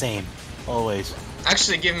stays the same. Always.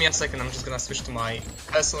 Actually, give me a second. I'm just gonna switch to my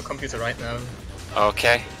personal computer right now.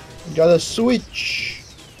 Okay. Gotta switch.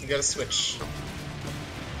 You gotta switch.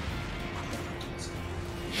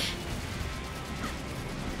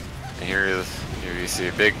 And here you see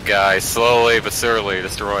a big guy slowly but surely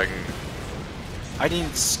destroying. I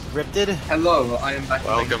didn't scripted. Hello, I am back.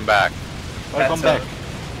 Welcome back. Welcome back.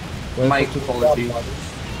 My quality.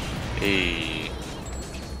 Hey.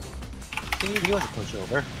 You want to push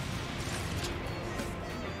over?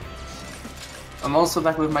 I'm also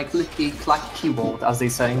back with my clicky clack keyboard, as they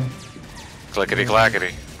say. Clickety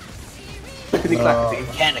clackety. Clickety clackety.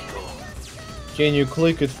 Mechanical. Can you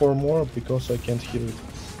click it for more? Because I can't hear it.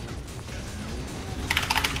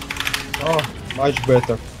 Oh, much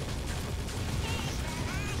better.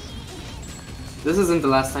 This isn't the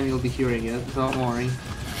last time you'll be hearing it, don't worry.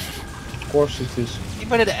 Of course it is. Yeah,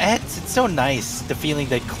 but it's so nice, the feeling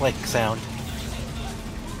that click sound.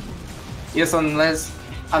 Yes, unless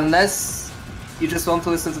you just want to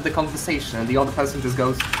listen to the conversation and the other person just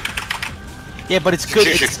goes. Yeah, but it's good.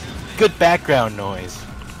 It's good background noise.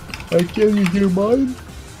 Can you hear mine?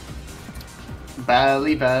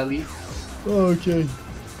 Barely, barely. Okay.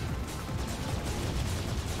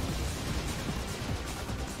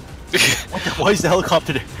 Why is the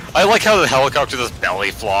helicopter there? I like how the helicopter just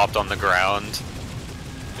belly flopped on the ground.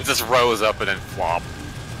 It just rose up and then flopped.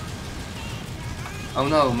 Oh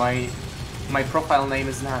no, my profile name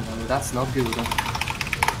is Nano. That's not good.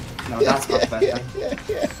 No, that's not better.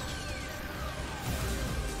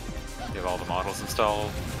 You have all the models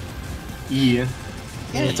installed. Yeah.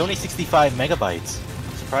 Yeah, it's only 65 megabytes.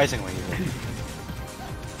 Surprisingly.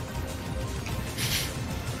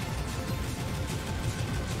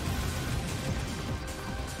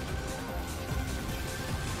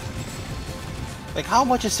 Like, how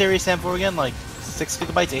much is Series M4 again? Like, 6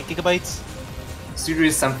 gigabytes, 8 gigabytes?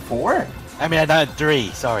 Series M4? I mean, not 3,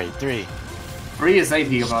 sorry, 3. 3 is 8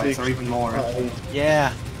 gigabytes or even more.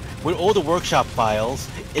 Yeah. With all the workshop files,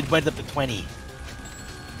 it went up to 20.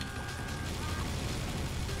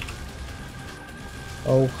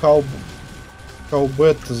 Oh, how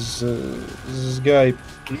bad is this guy?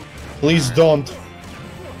 Please don't.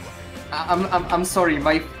 I'm sorry,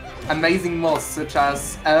 my amazing mods such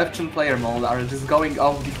as Urchin Player Mode are just going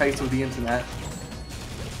off the face of the internet.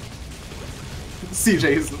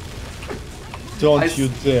 CJ's. Don't you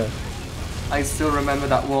dare. I still remember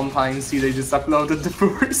that one time CJ just uploaded the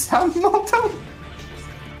Brewery Sound model.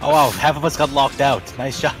 Oh wow, half of us got locked out.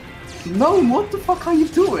 Nice shot. No, what the fuck are you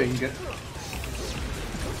doing?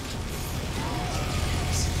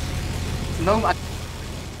 No,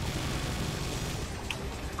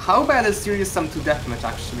 How bad is Serious Sam 2 Deathmatch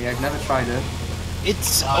actually? I've never tried it.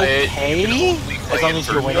 It's okay, as long as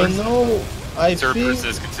you're winning. No, I Cerberus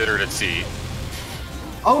is considered at sea.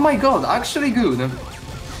 Oh my god, actually good.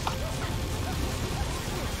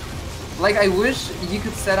 Like, I wish you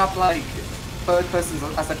could set up, like, third person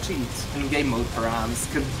as a cheat in game mode perhaps,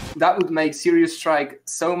 because that would make Serious Strike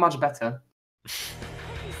so much better.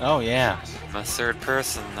 Oh yeah. A third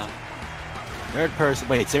person though. Third person.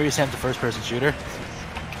 Wait, Serious Sam's the first person shooter?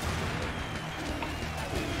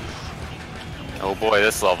 Oh boy,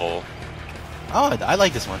 this level. Oh, I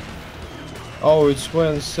like this one. Oh, it's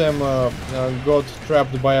when Sam got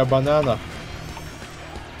trapped by a banana.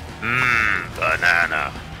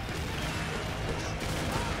 Banana.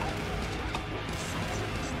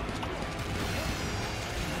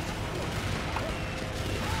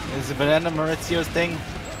 Is the banana Maurizio's thing?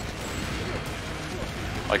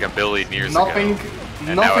 Like a billion years Nothing, ago.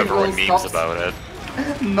 And now everyone memes about it.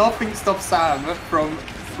 Nothing stops Sam from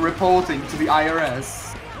reporting to the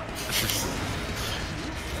IRS.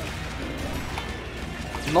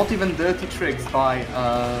 Not even dirty tricks by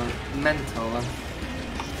Mental.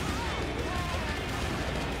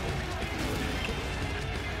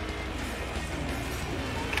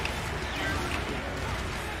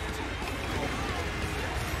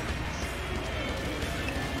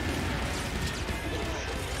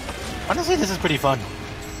 Honestly, this is pretty fun.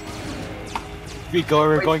 We go,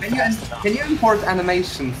 we're going fast. Can you import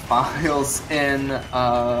animation files in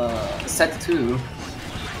set 2?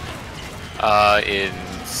 In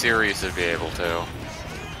series would be able to.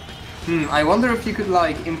 I wonder if you could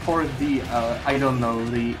like import the I don't know,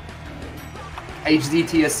 the HD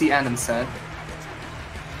TSC anim set.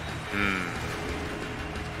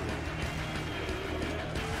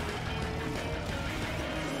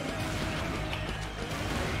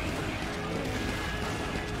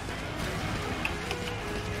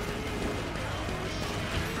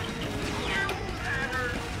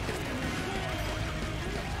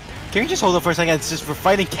 Can you just hold it for a second? It's just we're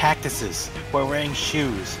fighting cactuses. We're wearing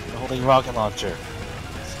shoes. We're holding a rocket launcher.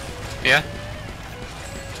 Yeah.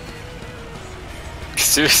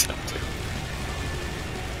 Seriously.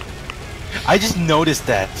 I just noticed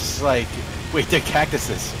that. Just like, wait, they're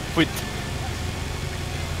cactuses with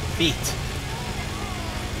feet.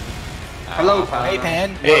 Hello, Pan. Hey,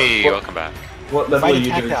 Pan. Hey, welcome back. What level are you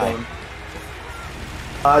doing, cacti. Tom?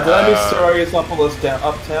 Did I miss Sororiously down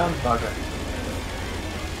uptown? Okay.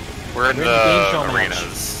 We're in We're in the game the show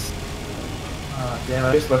arenas. Damn,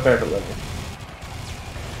 I missed my favorite level.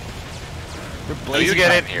 Oh, you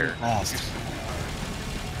get in here. Fast.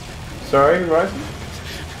 Sorry, Ryzen?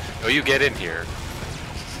 Oh, you get in here.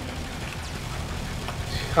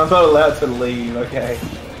 I'm not allowed to leave, okay.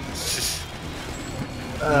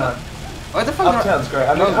 What the fuck? Uptown's great.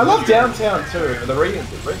 I mean, I love downtown too. The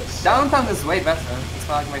arenas. Downtown is way better. It's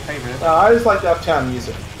not like my favorite. I just like the uptown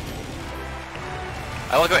music.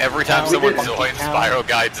 I like how every time we someone did joins, Spyro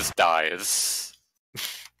Guy just dies.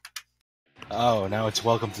 Oh, now it's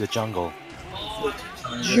welcome to the jungle.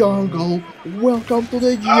 Jungle, welcome to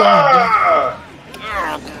the jungle.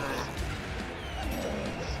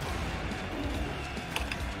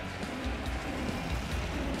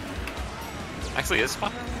 Actually, is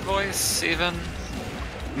my voice even?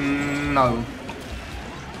 No.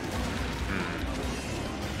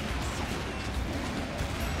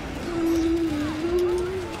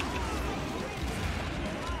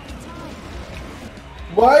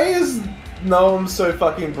 Why is Gnome so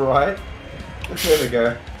fucking bright? There we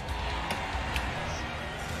go.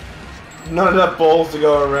 Not enough balls to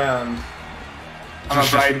go around. I'm a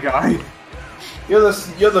bright guy. You're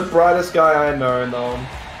the brightest guy I know, Gnome.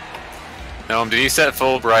 Gnome, did you set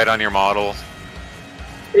full bright on your model?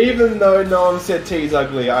 Even though Gnome said T's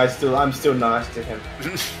ugly, I'm still nice to him.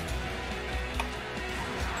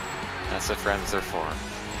 That's what friends are for.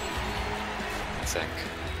 I think.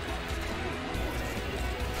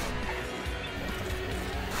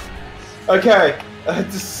 Okay,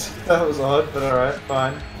 that was odd, but alright,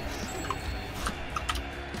 fine.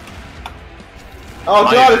 Oh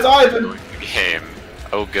god, it's Ivan! Game.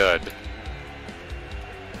 Oh good.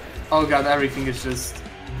 Oh god, everything is just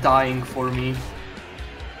dying for me.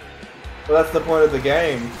 Well, that's the point of the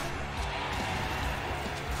game.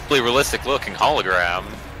 Really realistic looking hologram.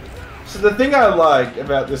 So the thing I like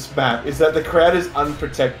about this map is that the crowd is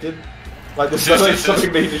unprotected. Like there's no like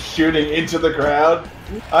stopping me just shooting into the crowd.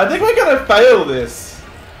 I think we're gonna fail this.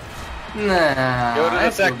 Nah. Go to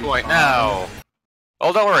the checkpoint now.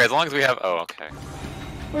 Oh, don't worry. As long as we have. Oh, okay.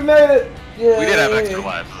 We made it. Yeah. We did have extra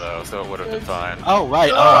lives though, so it would have been fine. Oh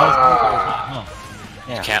right.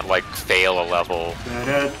 Yeah. You can't like fail a level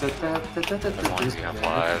as long as you have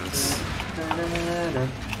lives.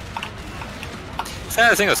 It's kind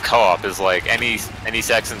of the thing with co-op is like any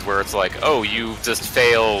sections where it's like, oh, you just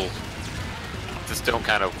fail, just don't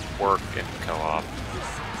kind of work in co-op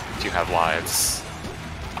if you have lives.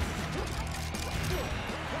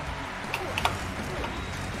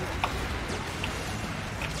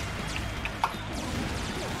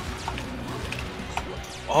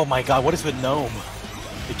 Oh my god, what is with Gnome?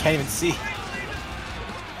 You can't even see.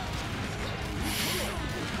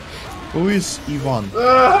 Who is Ivan?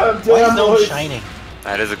 Why is Gnome shining?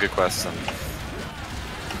 That is a good question.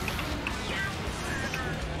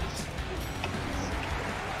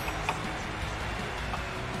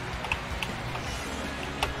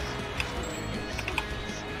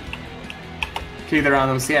 Kill the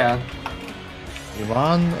randoms, yeah.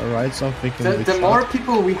 Ivan, write something in the The chat. more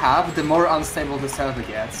people we have, the more unstable the server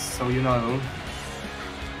gets, so you know.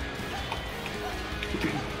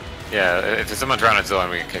 Yeah, if there's someone trying to join,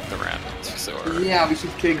 we can kick the randoms for sure. Yeah, we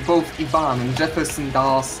should kick both Ivan and Jefferson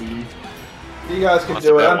Darcy. You guys can Must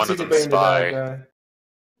do it. have I'm one sick of of them being the spy. bad guy.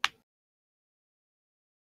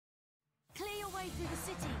 Clear your way through the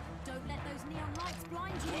city. Don't let those neon lights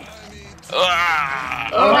blind you.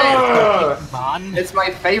 Oh, it's my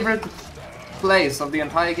favorite place of the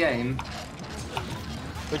entire game.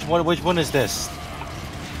 Which one is this?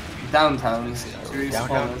 Downtown. Serious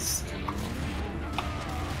Downtown? Forest.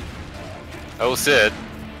 Oh, Sid.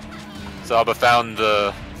 Zaba found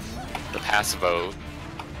the pass vote.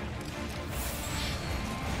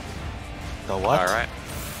 The what? Alright.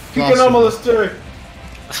 You can almost do it.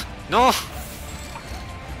 No!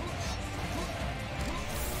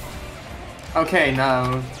 Okay,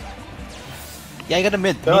 now. Yeah, I gotta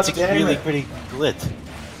admit, the God music's damn really it. pretty lit.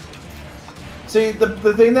 See,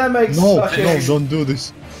 the thing that makes No, fucking... no, don't do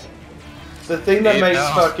this. The thing that makes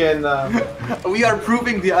no. fucking... We are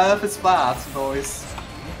proving the Earth is flat, boys.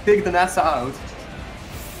 Take the NASA out.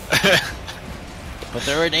 But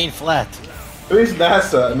the Earth ain't flat. Who's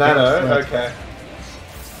NASA? Nano? Right. Okay.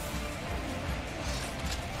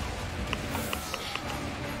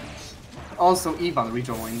 Also, Ivan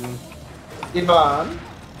rejoined. Ivan?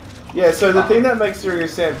 Yeah, so the thing that makes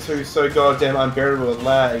Serious Sam 2 so goddamn unbearable with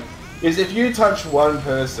lag is if you touch one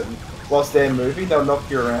person whilst they're moving, they'll knock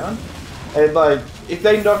you around. And like, if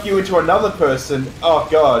they knock you into another person, oh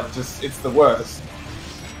god, just, it's the worst.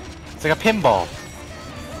 It's like a pinball.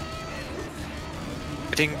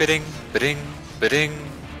 Bidding, bidding, bidding, bidding.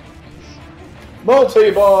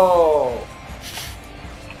 Multi-ball!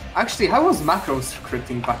 Actually, how was macro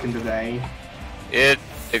scripting back in the day? It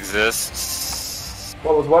exists.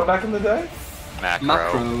 What was what back in the day?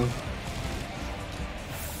 Macro.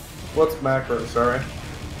 What's macro, sorry?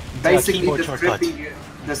 Basically, keyboard the shortcut.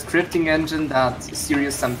 scripting engine that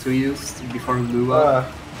Serious Sam 2 used before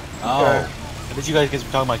Lua. Oh. Okay. I bet you guys were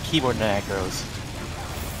talking about keyboard macros.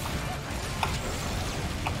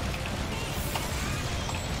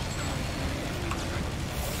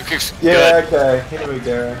 Yeah, Good. okay, here we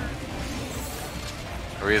go.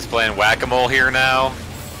 Are we just playing whack-a-mole here now?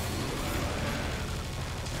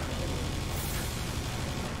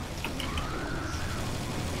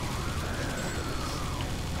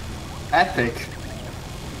 Epic.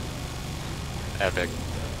 Epic.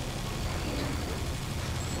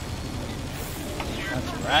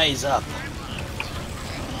 Let's rise up.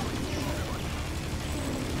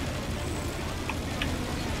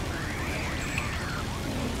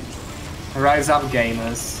 Rise up,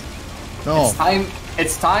 gamers. No.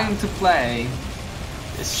 It's time to play.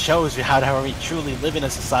 This shows you how we truly live in a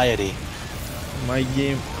society. My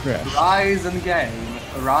game crashed. Rise and game.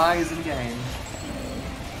 Rise and game.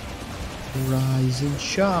 Rise and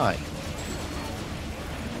shine.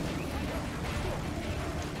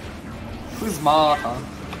 Who's Martha?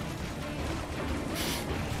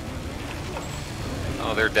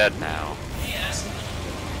 Oh, they're dead now.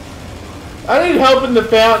 I need help in the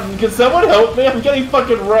fountain. Can someone help me? I'm getting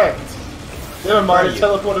fucking wrecked. Never mind, it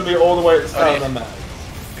teleported me all the way at the start of the map.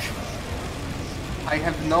 I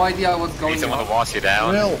have no idea what's going on. Need someone to wash you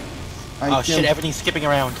down? Well, Oh shit, everything's skipping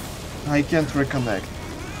around. I can't reconnect.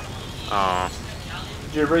 Oh.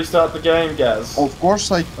 Did you restart the game, Gaz? Of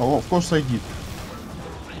course I did.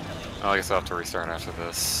 Oh, I guess I'll have to restart after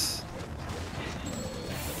this.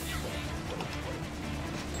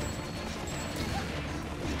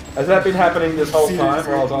 Has that been happening this whole time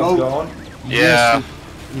while I was gone? Yeah. Yes,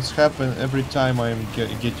 it's happened every time I am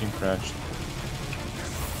getting crashed.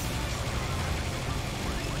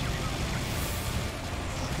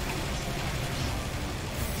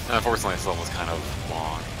 Unfortunately, this level is kind of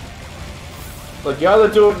long. Look, you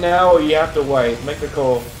either do it now or you have to wait. Make the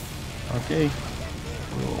call. Okay.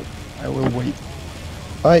 Well, I will wait.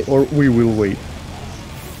 We will wait.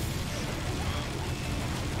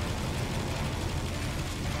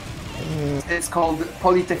 It's called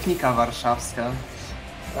Politechnika Warszawska.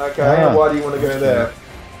 Okay, and why do you want to go there?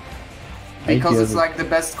 Because it's like the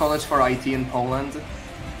best college for IT in Poland.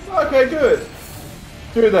 Okay, good.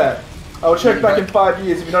 Do that. I'll check back in 5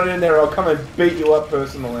 years. If you're not in there, I'll come and beat you up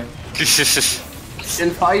personally.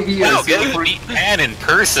 In 5 years, Wow, getting to meet Pan in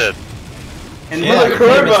person! In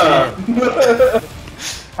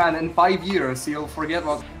Pan, in 5 years, you'll forget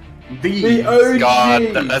what the OG.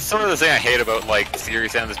 God, that's sort of the thing I hate about like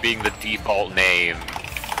Serious Sam as being the default name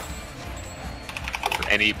for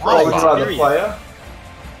any Oh, would you profile. rather player?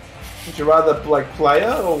 Would you rather like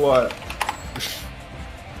player or what?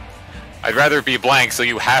 I'd rather be blank, so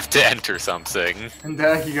you have to enter something. And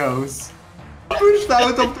there he goes. Pushed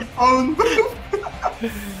out of the phone.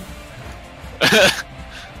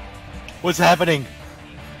 What's happening?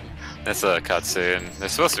 That's a cutscene.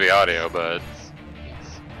 There's supposed to be audio, but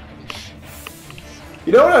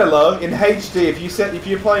You know what I love in HD? If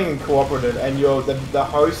you're playing in cooperative and the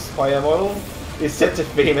host player model is set to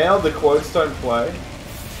female, the quotes don't play.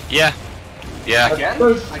 yeah, yeah. Again?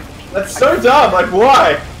 That's so dumb. Like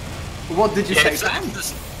why? What did you say?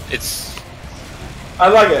 It's I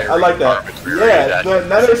like it. I like that. Yeah, but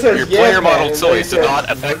Nano says your yes, player man, model and choice they did said-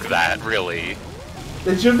 not affect that, really.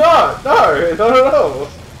 They should not. No, not at all.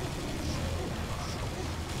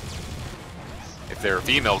 If there are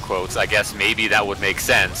female quotes, I guess maybe that would make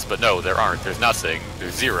sense, but no, there aren't. There's nothing.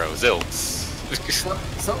 There's zero, zilts.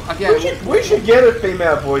 So again, We should get a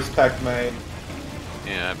female voice pack made.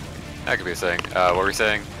 Yeah, that could be a thing. What were you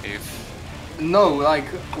saying, Eve? no, like,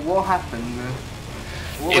 what happened?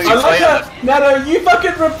 What If is- you I like play how, Nano, you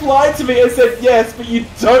fucking replied to me and said yes, but you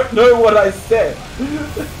don't know what I said.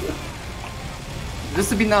 Just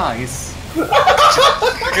to be nice. You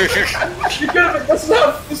could've-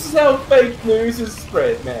 this is how fake news is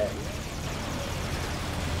spread, man.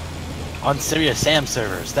 On Serious Sam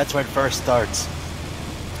servers, that's where it first starts.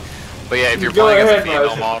 But yeah, if you're Go playing as a ahead, female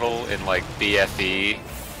Moses. model in like BFE,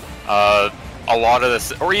 a lot of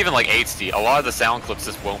this, or even like HD, a lot of the sound clips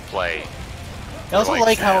just won't play. I also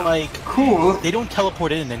like how like Cool. they don't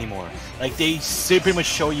teleport in anymore. Like they pretty much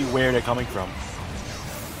show you where they're coming from.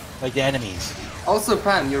 Like the enemies. Also,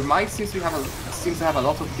 Pan, your mic seems to have a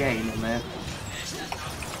lot of gain in it.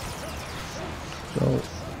 So,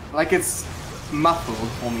 Like it's muffled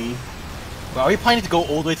for me. Well, are we planning to go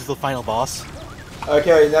all the way to the final boss?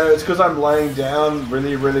 Okay, no, it's because I'm laying down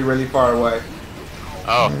really, really, really far away.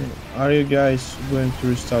 Oh, are you guys going to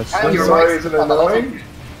restart? And I'm your sorry, mic's is it have a lot of- annoying?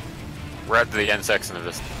 we're at the end section of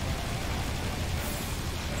this.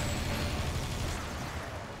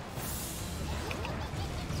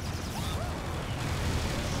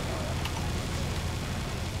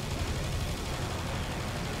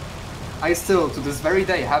 I still, to this very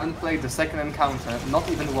day, haven't played the second encounter, not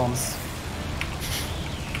even once.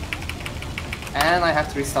 And I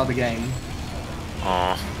have to restart the game.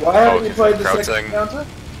 Oh, Why haven't you okay, played the crouching. second encounter?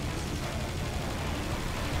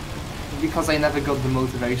 Because I never got the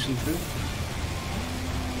motivation to.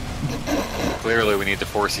 Clearly, we need to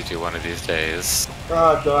force you to one of these days.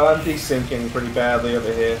 Oh god, I'm desyncing pretty badly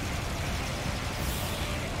over here.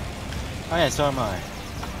 Oh yeah, so am I.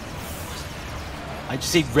 I just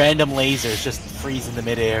see random lasers just freeze in the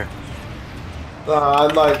midair.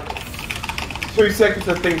 I'm like... 2 seconds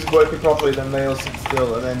of things working properly, then they all sit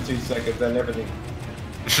still, and then 2 seconds, then everything.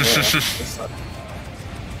 Yeah,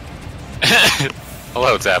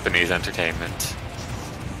 Hello, Japanese entertainment.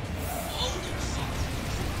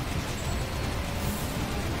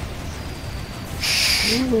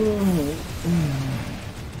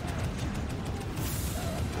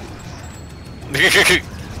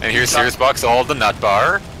 And here's Sears Box, all the nut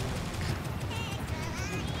bar.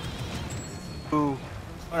 Ooh.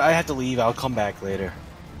 I have to leave. I'll come back later.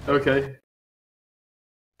 Okay.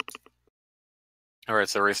 Alright,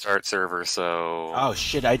 so restart server, so... Oh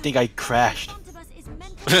shit, I think I crashed.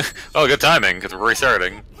 Oh, good timing, because we're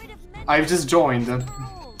restarting. I've just joined.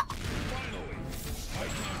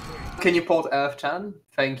 Can you port Earth-chan?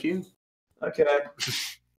 Thank you. Okay.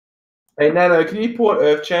 Hey Nano, can you port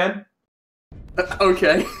Earth-chan?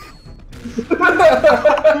 Okay.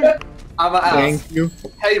 I'ma ask. Thank you.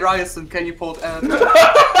 Hey Ryerson, can you port Earth?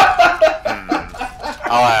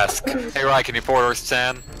 I'll ask. Hey Ryan, can you port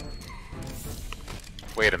Earth-chan?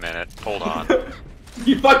 Wait a minute, hold on.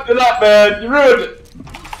 You fucked it up, man! You ruined it!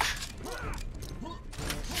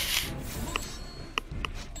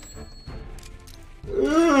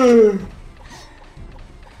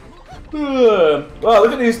 Wow,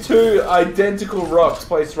 look at these 2 identical rocks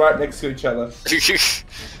placed right next to each other.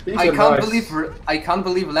 I can't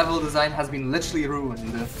believe level design has been literally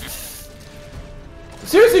ruined.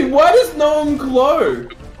 Seriously, why does no one glow?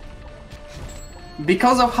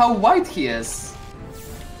 Because of how white he is.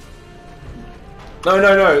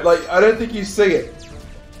 No, like, I don't think you see it.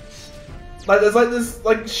 Like, there's like this,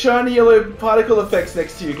 like, shiny yellow particle effects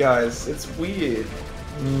next to you guys. It's weird.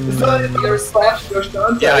 It's not like you're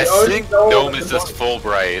Yeah, I think Gnome is just full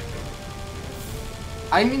bright.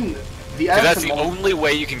 I mean, that's the only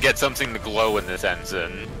way you can get something to glow in this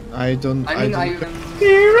engine. I don't.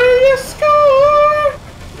 Serious sky!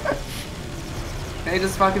 They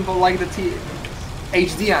just fucking put like the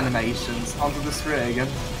HD animations onto this rig.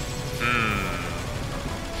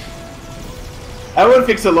 I would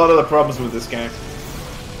fix a lot of the problems with this game.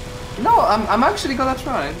 No, I'm actually gonna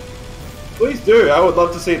try. Please do, I would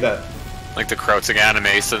love to see that. Like the crouching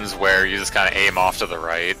animations where you just kind of aim off to the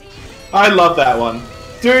right. I love that one.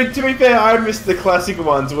 Dude, to be fair, I miss the classic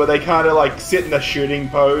ones where they kind of like sit in a shooting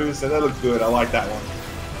pose, and they look good. I like that one.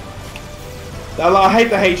 I hate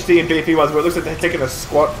the HD and beefy ones where it looks like they're taking a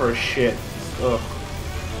squat for a shit. Ugh.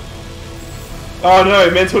 Oh no,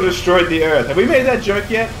 Mental destroyed the Earth. Have we made that joke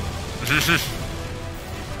yet?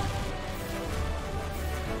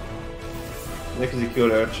 Because he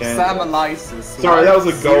killed Earth-chan. Sam Elisis. Sorry, that was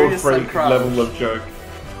a gold freak level of joke.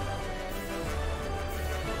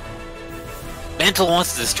 Mental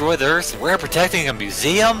wants to destroy the Earth, and we're protecting a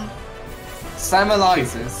museum? Sam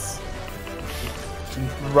Elisis.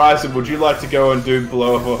 Ryzen, would you like to go and do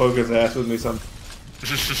blow up a hooker's ass with me some?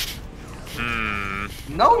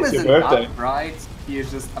 Gnome It's your isn't birthday. that bright. He is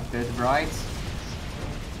just a bit bright.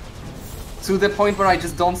 To the point where I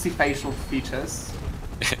just don't see facial features.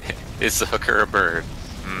 Is the hooker a bird?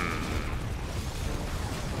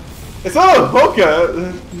 It's not a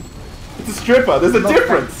hooker! It's a stripper, there's a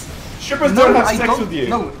difference! Strippers don't have sex with you!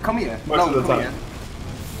 No, come here. Most of the come time. here.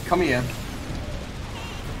 Come here.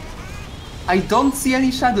 I don't see any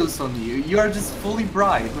shadows on you. You are just fully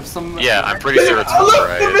bright with some... Yeah, I'm pretty sure it's full Look,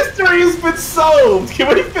 bright. the mystery has been solved! Can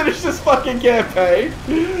we finish this fucking campaign?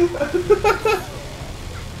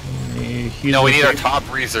 No, we need our top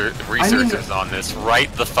researchers on this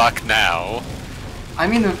right the fuck now. I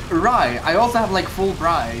mean, right. I also have like full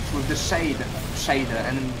bright with the shader,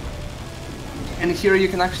 and here you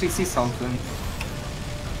can actually see something.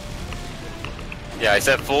 Yeah, I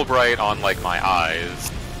set full bright on like my eyes.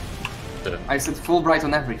 I said full bright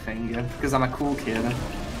on everything because I'm a cool kid.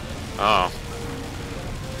 Oh.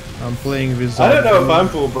 I'm playing with. I don't know if I'm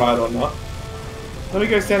full bright or not. Let me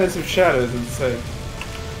go stand in some shadows and see.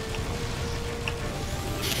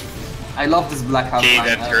 I love this blackout. He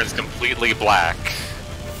then turns completely black.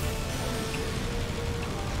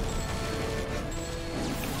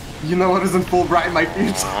 You know what isn't full bright in my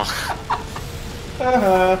future?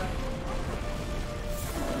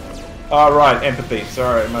 Oh, right, empathy.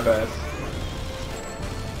 Sorry, my bad.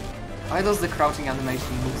 Why does the crouching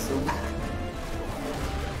animation look so bad?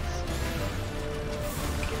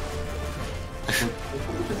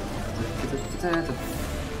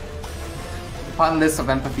 The fun list of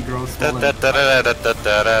empathy grows smaller.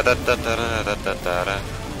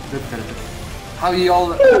 How you all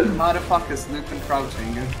motherfuckers loop and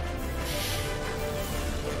crouching?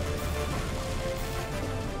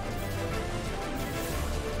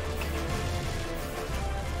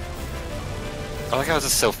 I like how it's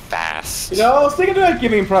just so fast. You know, I was thinking about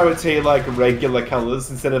giving Privateer like regular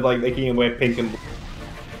colors instead of like making him wear pink and blue.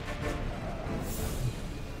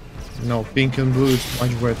 No, pink and blue is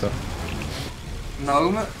much better.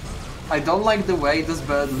 No, I don't like the way this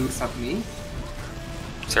bird looks at me.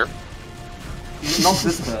 Sir? Not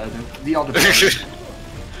this bird, the other bird.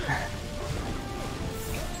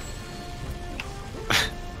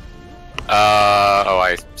 Oh,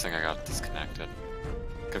 I think I got disconnected.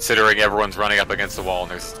 Considering everyone's running up against the wall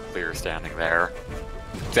and there's clear standing there.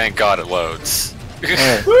 Thank God it loads.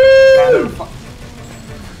 Nano.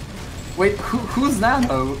 Wait, who's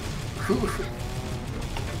Nano? Who?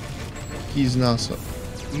 He's NASA.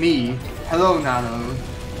 Me. Hello, Nano.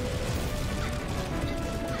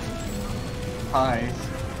 Hi.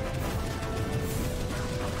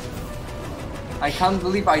 I can't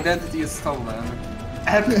believe identity is stolen.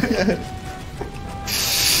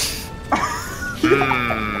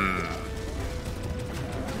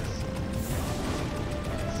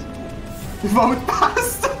 Vote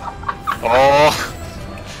passed! Oh!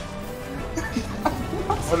 I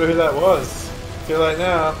wonder who that was. Too late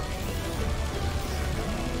now.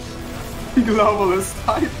 Globalist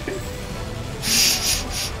typing.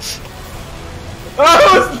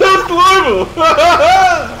 Oh, it's not global!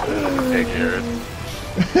 Figured.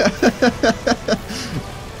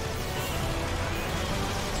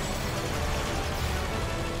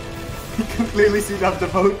 You can clearly see that the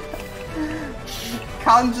vote.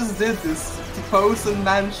 Khan just did this to Posen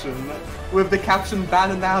Mansion with the caption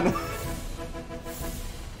Banana.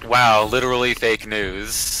 Wow, literally fake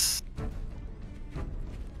news.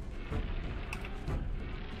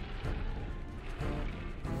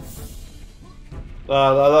 I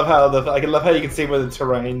love how I love how you can see where the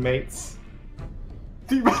terrain meets.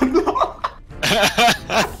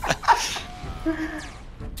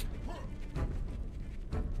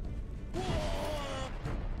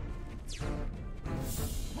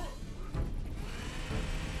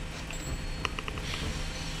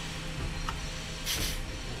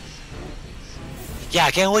 Yeah,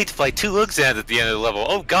 I can't wait to fight 2 Luxans at the end of the level.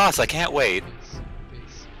 Oh gosh, I can't wait.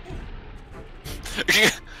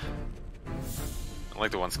 I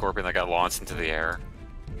like the one Scorpion that got launched into the air.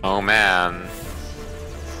 Oh man.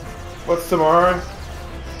 What's tomorrow?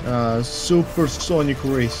 Supersonic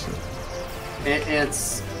Racing.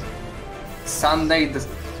 It's Sunday.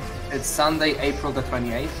 It's Sunday, April the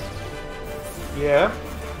 28th. Yeah.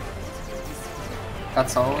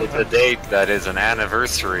 That's all. It's a date that is an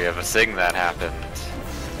anniversary of a thing that happened.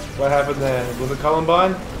 What happened there? Was it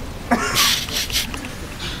Columbine?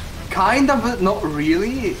 Kind of, but not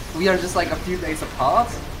really. We are just like a few days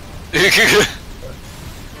apart.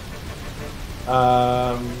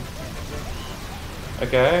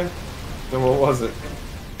 Okay. Then what was it?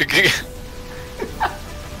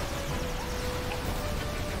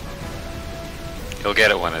 You'll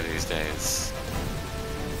get it one of these days.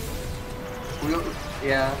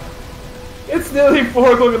 Yeah. It's nearly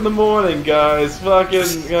 4 o'clock in the morning, guys.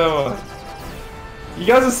 Fucking go on. You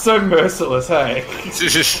guys are so merciless, hey?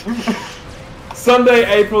 Sunday,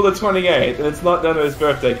 April the 28th, and it's not Nano's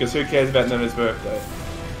birthday, because who cares about Nano's birthday?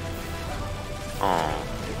 Oh.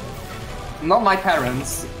 Not my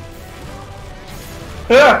parents.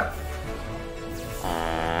 Ha!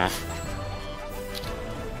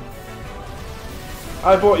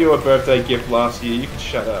 I bought you a birthday gift last year, you can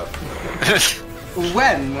shut up.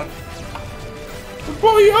 When?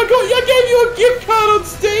 Bro, I gave you a gift card on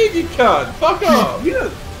Steam, you cunt! Fuck off! You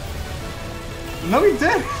didn't. No, he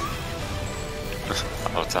did.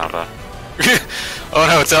 Oh, Tamba. Oh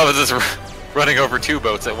no, Tamba's just running over 2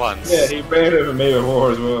 boats at once. Yeah, he ran over me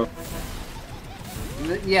before as well.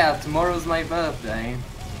 Yeah, tomorrow's my birthday.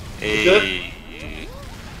 Hey.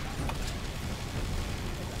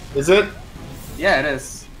 Is it? Yeah, it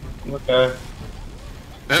is. Okay.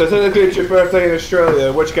 So technically it's your birthday in Australia,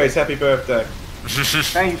 in which case, happy birthday.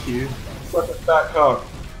 Thank you. Suck a fat cock.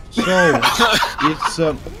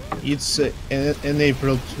 So, it's an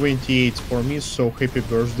April 28th for me, so happy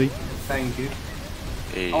birthday. Thank you.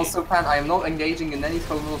 Hey. Also, Pan, I am not engaging in any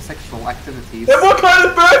homosexual activities. Then what kind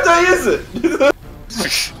of birthday is it?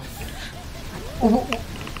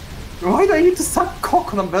 Why do I need to suck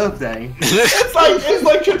cock on a birthday? it's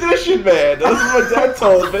like tradition, man. That's what my dad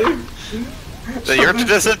told me. Is that your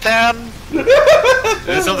tradition, Pan? Is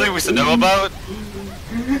it something we should know about?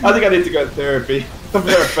 I think I need to go to therapy. I'm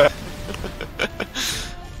very fat.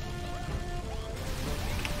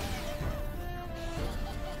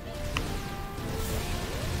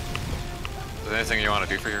 Is there anything you want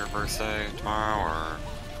to do for your birthday tomorrow, or...?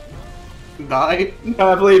 Die?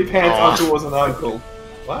 I believe Pan's uncle was an uncle.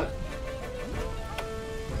 What?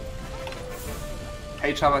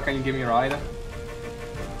 Hey Chava, can you give me a ride?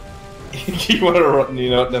 You want to run? You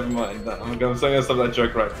know, never mind. No, I'm gonna stop that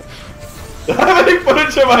joke right now. I'm having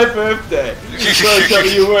footage of my birthday. So tell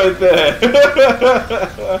me you weren't there.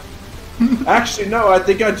 Actually, no. I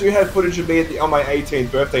think I do have footage of me on my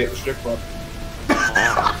 18th birthday at the strip club.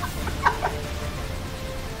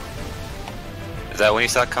 Is that when you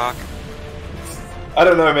suck cock? I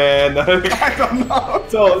don't know, man. I don't know.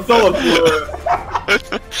 It's all a blur.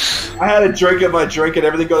 I had a drink at my drink and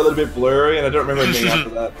everything got a little bit blurry, and I don't remember anything after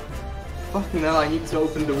that. Fucking hell, I need to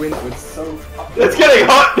open the window. It's so. It's getting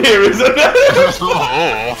hot here, isn't it?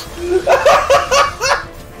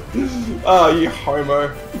 Oh, you homo.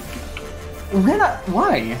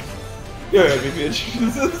 Why? You're a bitch.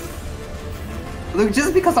 Look,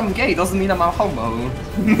 just because I'm gay doesn't mean I'm a homo.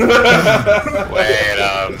 Wait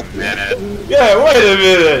a minute. Yeah, wait a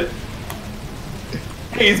minute.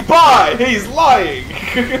 He's bi! He's lying!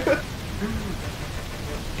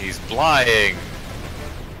 He's lying.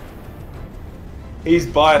 He's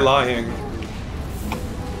bi lying.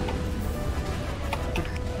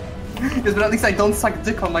 Yes, but at least I don't suck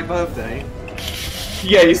dick on my birthday.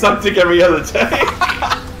 Yeah, you suck dick every other day.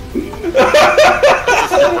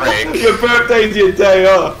 Your birthday's your day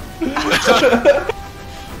off.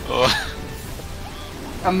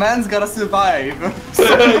 A man's gotta survive. You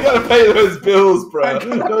gotta pay those bills, bro.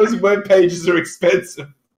 Those web pages are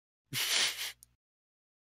expensive.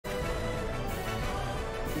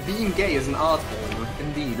 Being gay is an art form,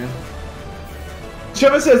 indeed.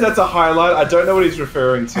 Trevor says that's a highlight. I don't know what he's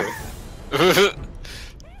referring to.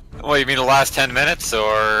 What, you mean the last 10 minutes,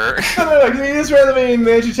 or...? No, he just randomly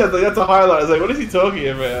mentioned chat like, that's a highlight. I was like, what is he talking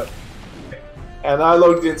about? And I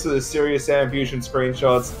logged into the Serious Sam Fusion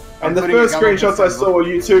screenshots, and the first screenshots I saw were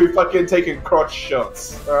you two fucking taking crotch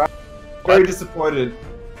shots. Alright? Very disappointed.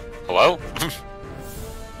 Hello?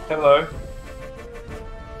 Hello.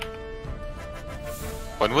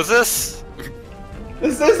 When was this?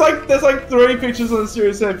 There's like 3 pictures on the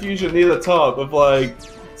Serious Sam Fusion near the top of like,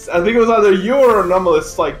 I think it was either you or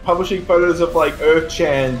Anomalous like publishing photos of like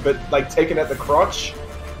Earth-chan, but like taken at the crotch.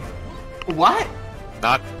 What?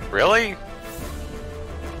 Not really?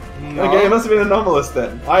 No. Okay, it must have been Anomalous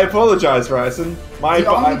then. I apologize, Ryson. The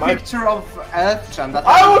only picture of Earth-chan that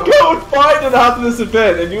I will go and find it after this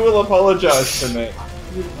event, and you will apologize to me.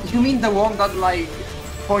 You mean the one that like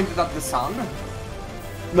pointed at the sun?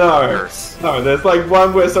 No, no. There's like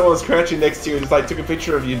one where someone was crouching next to you and just like took a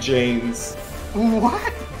picture of your jeans.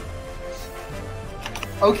 What?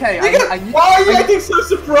 Okay, why are you acting so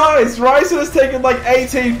surprised? Ryson has taken like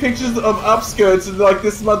 18 pictures of upskirts in like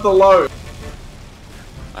this month alone.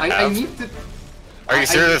 I need to. Are you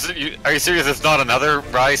serious? Are you serious? There's not another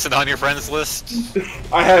Ryson on your friends list?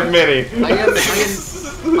 I have many. I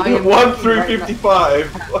am 1 through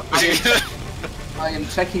 55. I am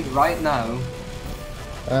checking right now.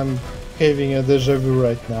 I'm having a deja vu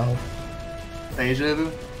right now. Deja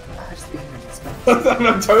vu?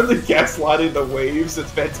 I'm totally gaslighting the waves,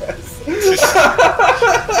 it's fantastic.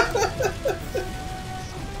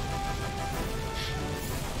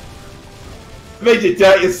 Made you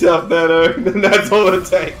doubt yourself, Nano, and that's all it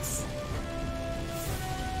takes.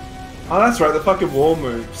 Oh, that's right, the fucking wall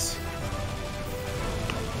moves.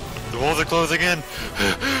 The walls are closing in.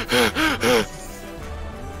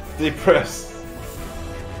 Depressed.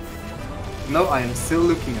 No, I am still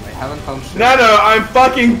looking and I haven't found shit. Nano, I'm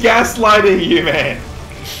fucking gaslighting you, man!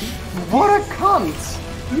 What a cunt!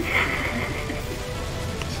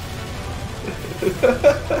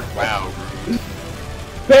 Wow.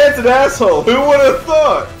 Pants an asshole, who would have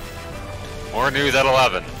thought? More news at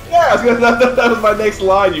 11. Yeah, I was gonna, that was my next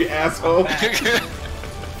line, you asshole.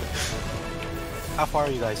 How far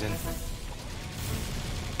are you guys in?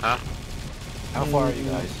 Huh? How far are you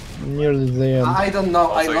guys? Nearly the end. I don't know,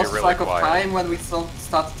 Also, I lost you're really track of quiet. time when we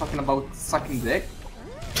started talking about sucking dick.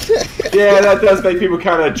 Yeah, that does make people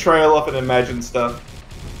kind of trail off and imagine stuff.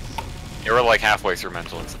 You were like halfway through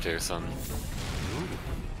mental institution.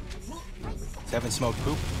 7SMOKE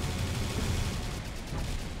poop.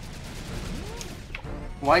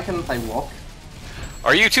 Why can't I walk?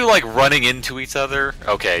 Are you two like running into each other?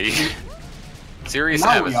 Okay. Serious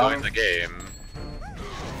Now Sam we is are. doing the game.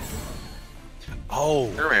 Oh,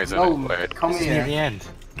 No, come it's near here. the end.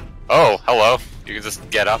 Oh, hello. You can just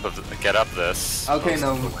get up this. Okay,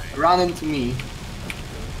 no, run into me.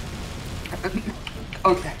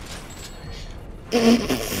 Okay.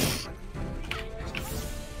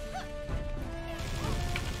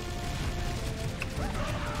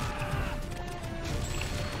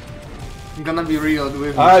 I'm gonna be real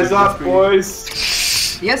with you. Eyes up,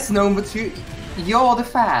 boys! Yes, no, but you're the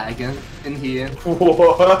fag in here.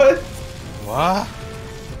 What? What?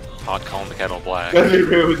 Hot calling the kettle black. Gotta be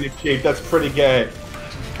real with you, Chief. That's pretty gay.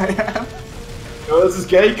 I am. Oh, this is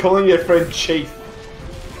gay calling your friend Chief.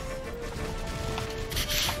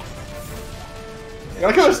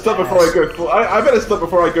 I gotta stop before I go full. I better stop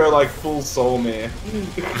before I go like full soul mare.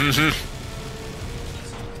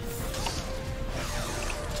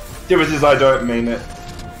 Difference is I don't mean it.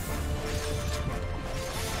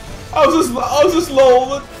 I was just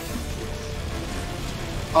lol.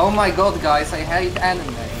 Oh my god, guys, I hate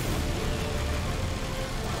anime.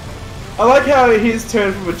 I like how he's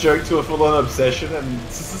turned from a joke to a full-on obsession, and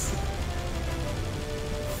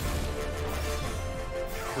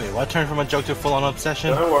Wait, what turned from a joke to a full-on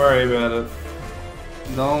obsession? don't worry about it.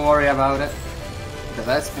 Don't worry about it. The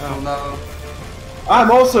less people know. I'm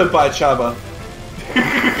also by Chaba.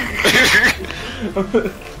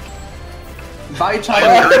 Bye,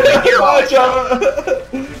 Chaba. Bye,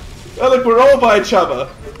 Chaba. Oh, look, we're all by Chaba.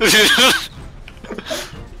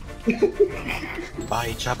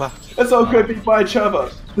 Bye, Chaba. Let's all go be by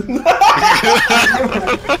Chaba.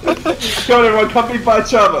 Come on, everyone, come be by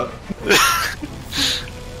Chaba.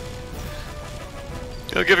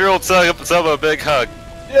 You'll give your old sub a big hug.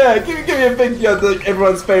 Yeah, give me a big,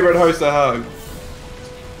 everyone's favorite host a hug.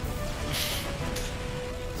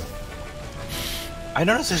 I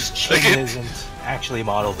noticed this chin isn't actually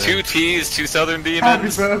modeled in. 2 T's, 2 Southern Happy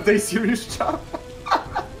Demons. birthday, serious Chaba.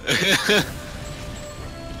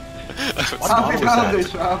 What Happy model birthday,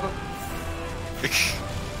 is that? Chaba.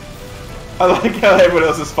 I like how everyone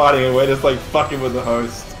else is fighting and we're just like fucking with the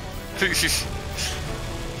host.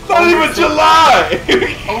 Not even July!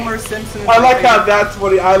 Homer Simpson. I like how that's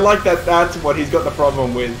what that's what he's got the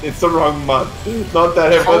problem with. It's the wrong month. Not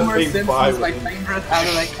that everyone's Homer being Simpson fine is my with him. favorite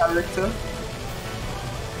anime character.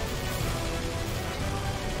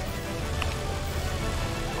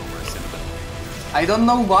 I don't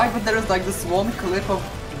know why, but there is like this one clip of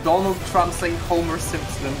Donald Trump saying Homer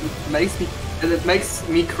Simpson, and it makes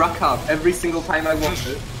me crack up every single time I watch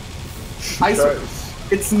it. I swear,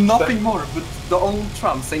 it's nothing more but Donald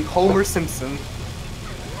Trump saying Homer Simpson.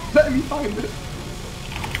 Let me find it.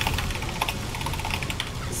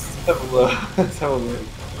 Let's have a look. Let's have a look.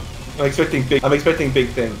 I'm expecting big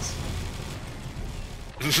things.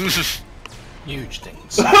 Huge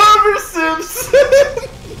things. Homer Simpson.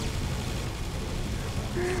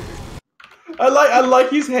 I like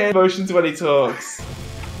his hand motions when he talks.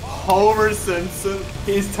 Homer Simpson.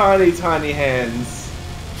 His tiny hands.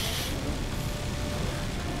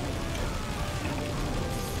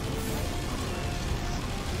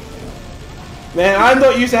 Man, I'm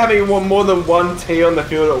not used to having more than one T on the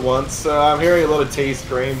field at once, so I'm hearing a lot of T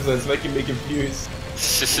screams and it's making me confused.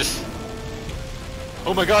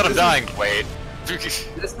 Oh my god, I'm dying. Wait.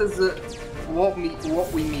 This is what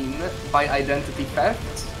we mean by identity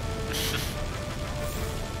theft.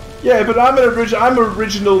 Yeah, but I'm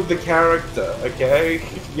original the character, okay?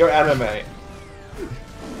 You're anime.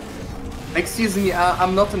 Excuse me,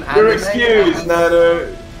 I'm not an anime. You're excused,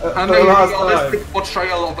 Nano. I'm a realistic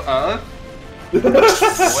portrayal of Earth. when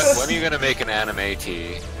are you gonna make an anime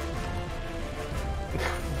tea?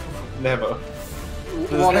 Never.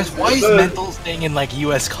 Why is Mental staying in like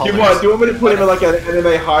US colors? Do you want me to put him in like an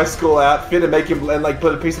anime high school outfit and make him and like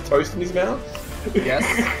put a piece of toast in his mouth? Yes.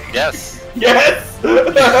 Yes. Yes!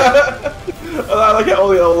 I like how all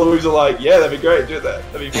the old movies are like, yeah, that'd be great, do that.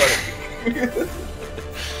 That'd be funny.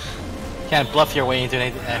 Can't bluff your way into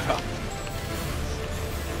anything.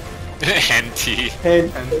 NT.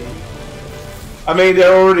 I mean,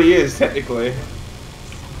 there already is, technically.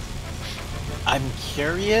 I'm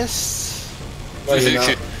curious. No, you're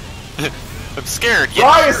not. I'm scared.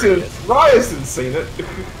 Ryerson's seen it.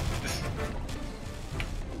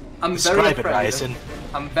 I'm Describe very it, afraid. Ryerson.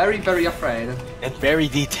 I'm very, very afraid. And very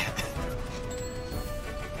detailed.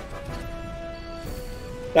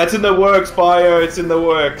 That's in the works, Bio. It's in the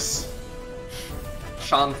works.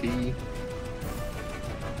 Shanti.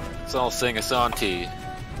 Let's all sing a Santi.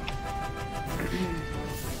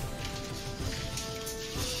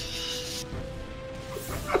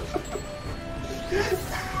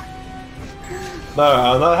 No,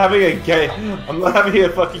 I'm not having a gay. I'm not having a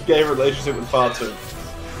fucking gay relationship with Fatu.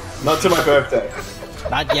 Not to my birthday.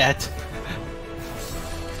 Not yet.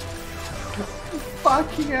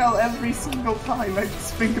 Fucking hell, every single time I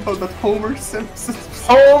just think about that Homer Simpson.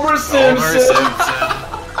 Homer Simpson! Homer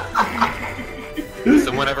Simpson!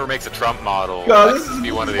 Someone ever makes a Trump model. God, this is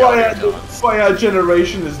be one of the why, audio why our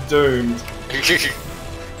generation is doomed.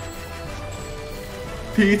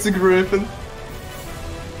 Pizza Griffin.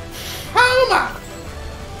 Homer!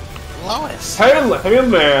 Lois. Hey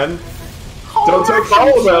man! Don't take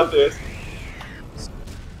all about this.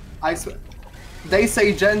 I swear. They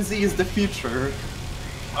say Gen Z is the future.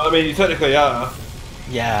 I mean, you technically are.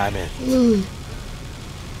 Yeah, I'm in.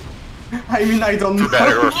 I mean, I don't know. For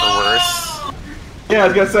better or for worse. Yeah, I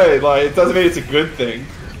was gonna say, like, it doesn't mean it's a good thing.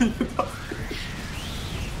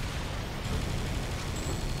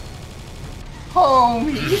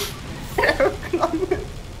 Homie!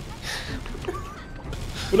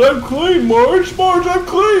 But I'm clean, Marge! Marge, I'm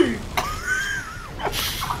clean!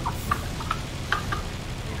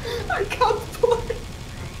 I can't play!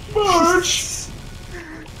 Marge!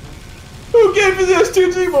 Who gave me the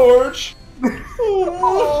STD, Marge?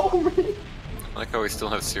 Oh, I like how we still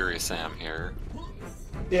have Serious Sam here.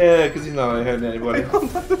 Yeah, because he's not hurting anybody. I don't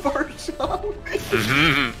have the bar shot.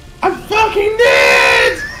 I'm fucking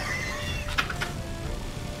dead!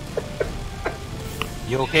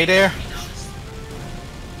 You okay there?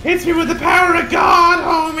 Hits me with the power of God,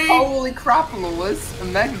 homie! Holy crap, Lewis!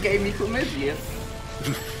 Meg gave me chlamydia.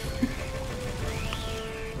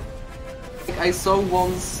 I saw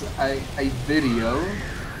once a video.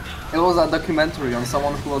 It was a documentary on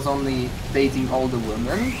someone who was only dating older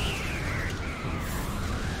women.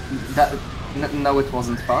 That no, it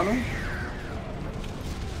wasn't fun.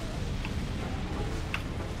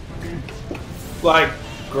 Like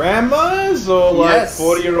grandmas or like Yes.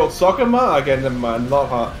 40-year-old soccer mom? Okay, never mind, not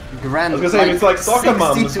hot. I was gonna say if it's like soccer 60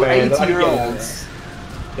 mums, to man. 80-year-olds.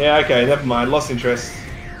 Yeah, okay, never mind, lost interest.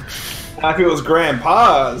 If it was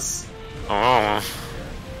grandpas, Oh.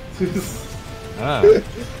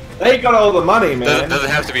 they got all the money, man. Doesn't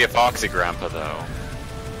have to be a Foxy Grandpa though.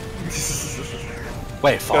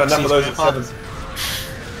 Wait, Got enough of those at Foxy's sevens.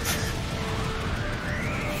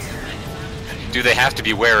 Do they have to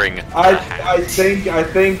be wearing? I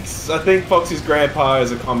think Foxy's grandpa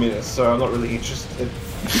is a communist, so I'm not really interested.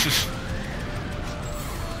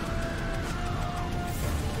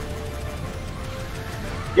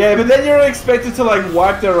 Yeah, but then you're expected to like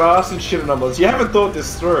wipe their ass and shit on them. You haven't thought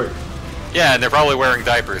this through. Yeah, and they're probably wearing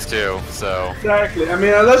diapers too. So Exactly. I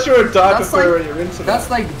mean, unless you're a diaper That's furrer like- and you're into That's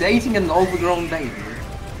that. like dating an overgrown baby.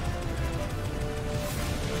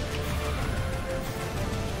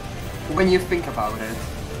 When you think about it.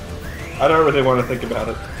 I don't really want to think about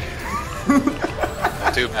it.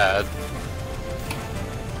 too bad.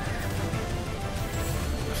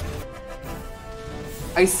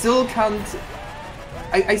 I still can't.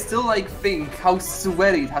 I still like think how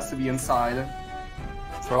sweaty it has to be inside.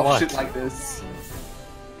 For of what? shit like this.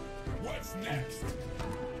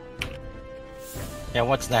 Yeah,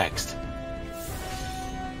 what's next?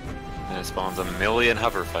 And it spawns a million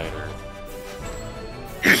hover fighter.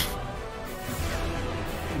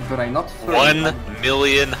 But I'm not. 1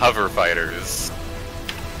 million hover fighters.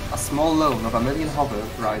 A small loan of 1 million hover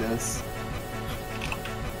riders.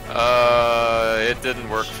 It didn't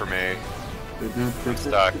work for me. I'm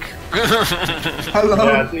Stuck. Hello.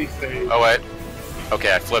 Yeah, DC. Oh wait.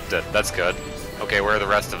 Okay, I flipped it. That's good. Okay, where are the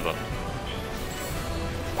rest of them?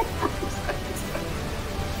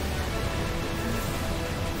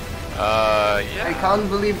 Yeah. I can't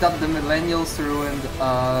believe that the millennials ruined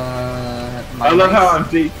my I love race. how I'm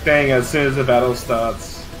deep saying as soon as the battle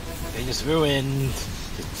starts. They just ruined.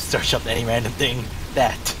 Search up any random thing.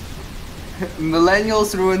 That.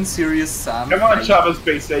 Millennials ruined Serious Sam. Come on, Chavez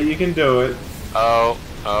BC, you can do it. Oh.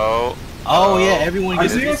 Oh yeah, everyone I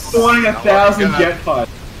gets see you this. spawning 1,000 God. jet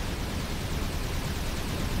fighters.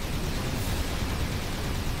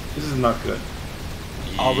 This is not good.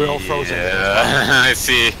 Oh, real frozen. Yeah, I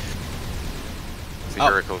see. See Oh.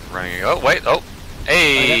 Jericho running. Oh wait. Oh.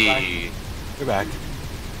 Hey. You're back.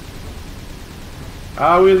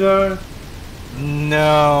 Are we though?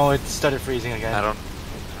 No, it started freezing again. I don't.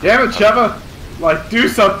 Damn it, Chava! Like, do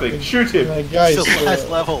something! Shoot him! Guys, Still last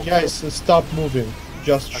level. guys, stop moving.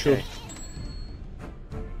 Just shoot. Okay.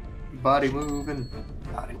 Body moving.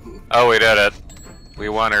 Body moving. Oh, we did it. We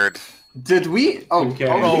wondered. Did we? Oh, Okay.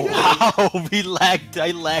 oh, Oh wow, we lagged. I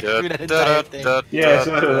lagged through that entire thing. Yeah,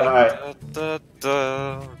 so did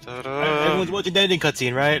I. Everyone's watching the ending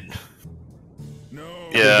cutscene, right? Good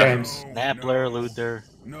Yeah. games. Napler, Luther,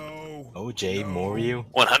 OJ, Moriu.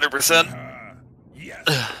 100%.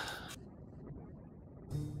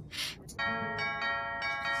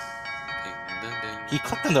 He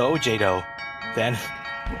clicked on the OJ though. Then.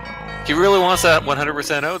 He really wants that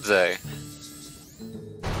 100% Odze.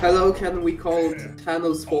 Hello, can we call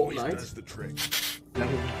Thanos Fortnite?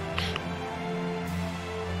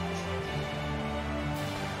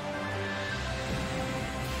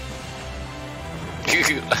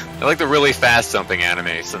 I like the really fast jumping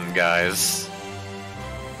animation, guys.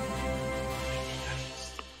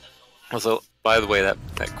 Also, by the way, that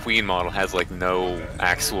Queen model has like no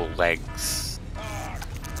actual legs.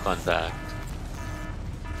 Fun fact.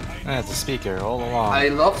 Yeah, the speaker all along. I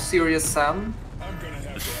love Serious Sam. I'm gonna have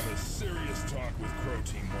to have a serious talk with Crow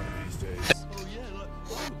Team one of these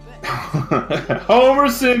days. Homer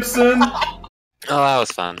Simpson. Oh, that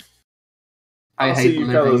was fun. I I'll hate see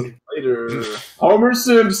you fellas living. later. Homer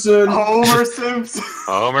Simpson. Homer Simpson.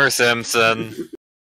 Homer Simpson.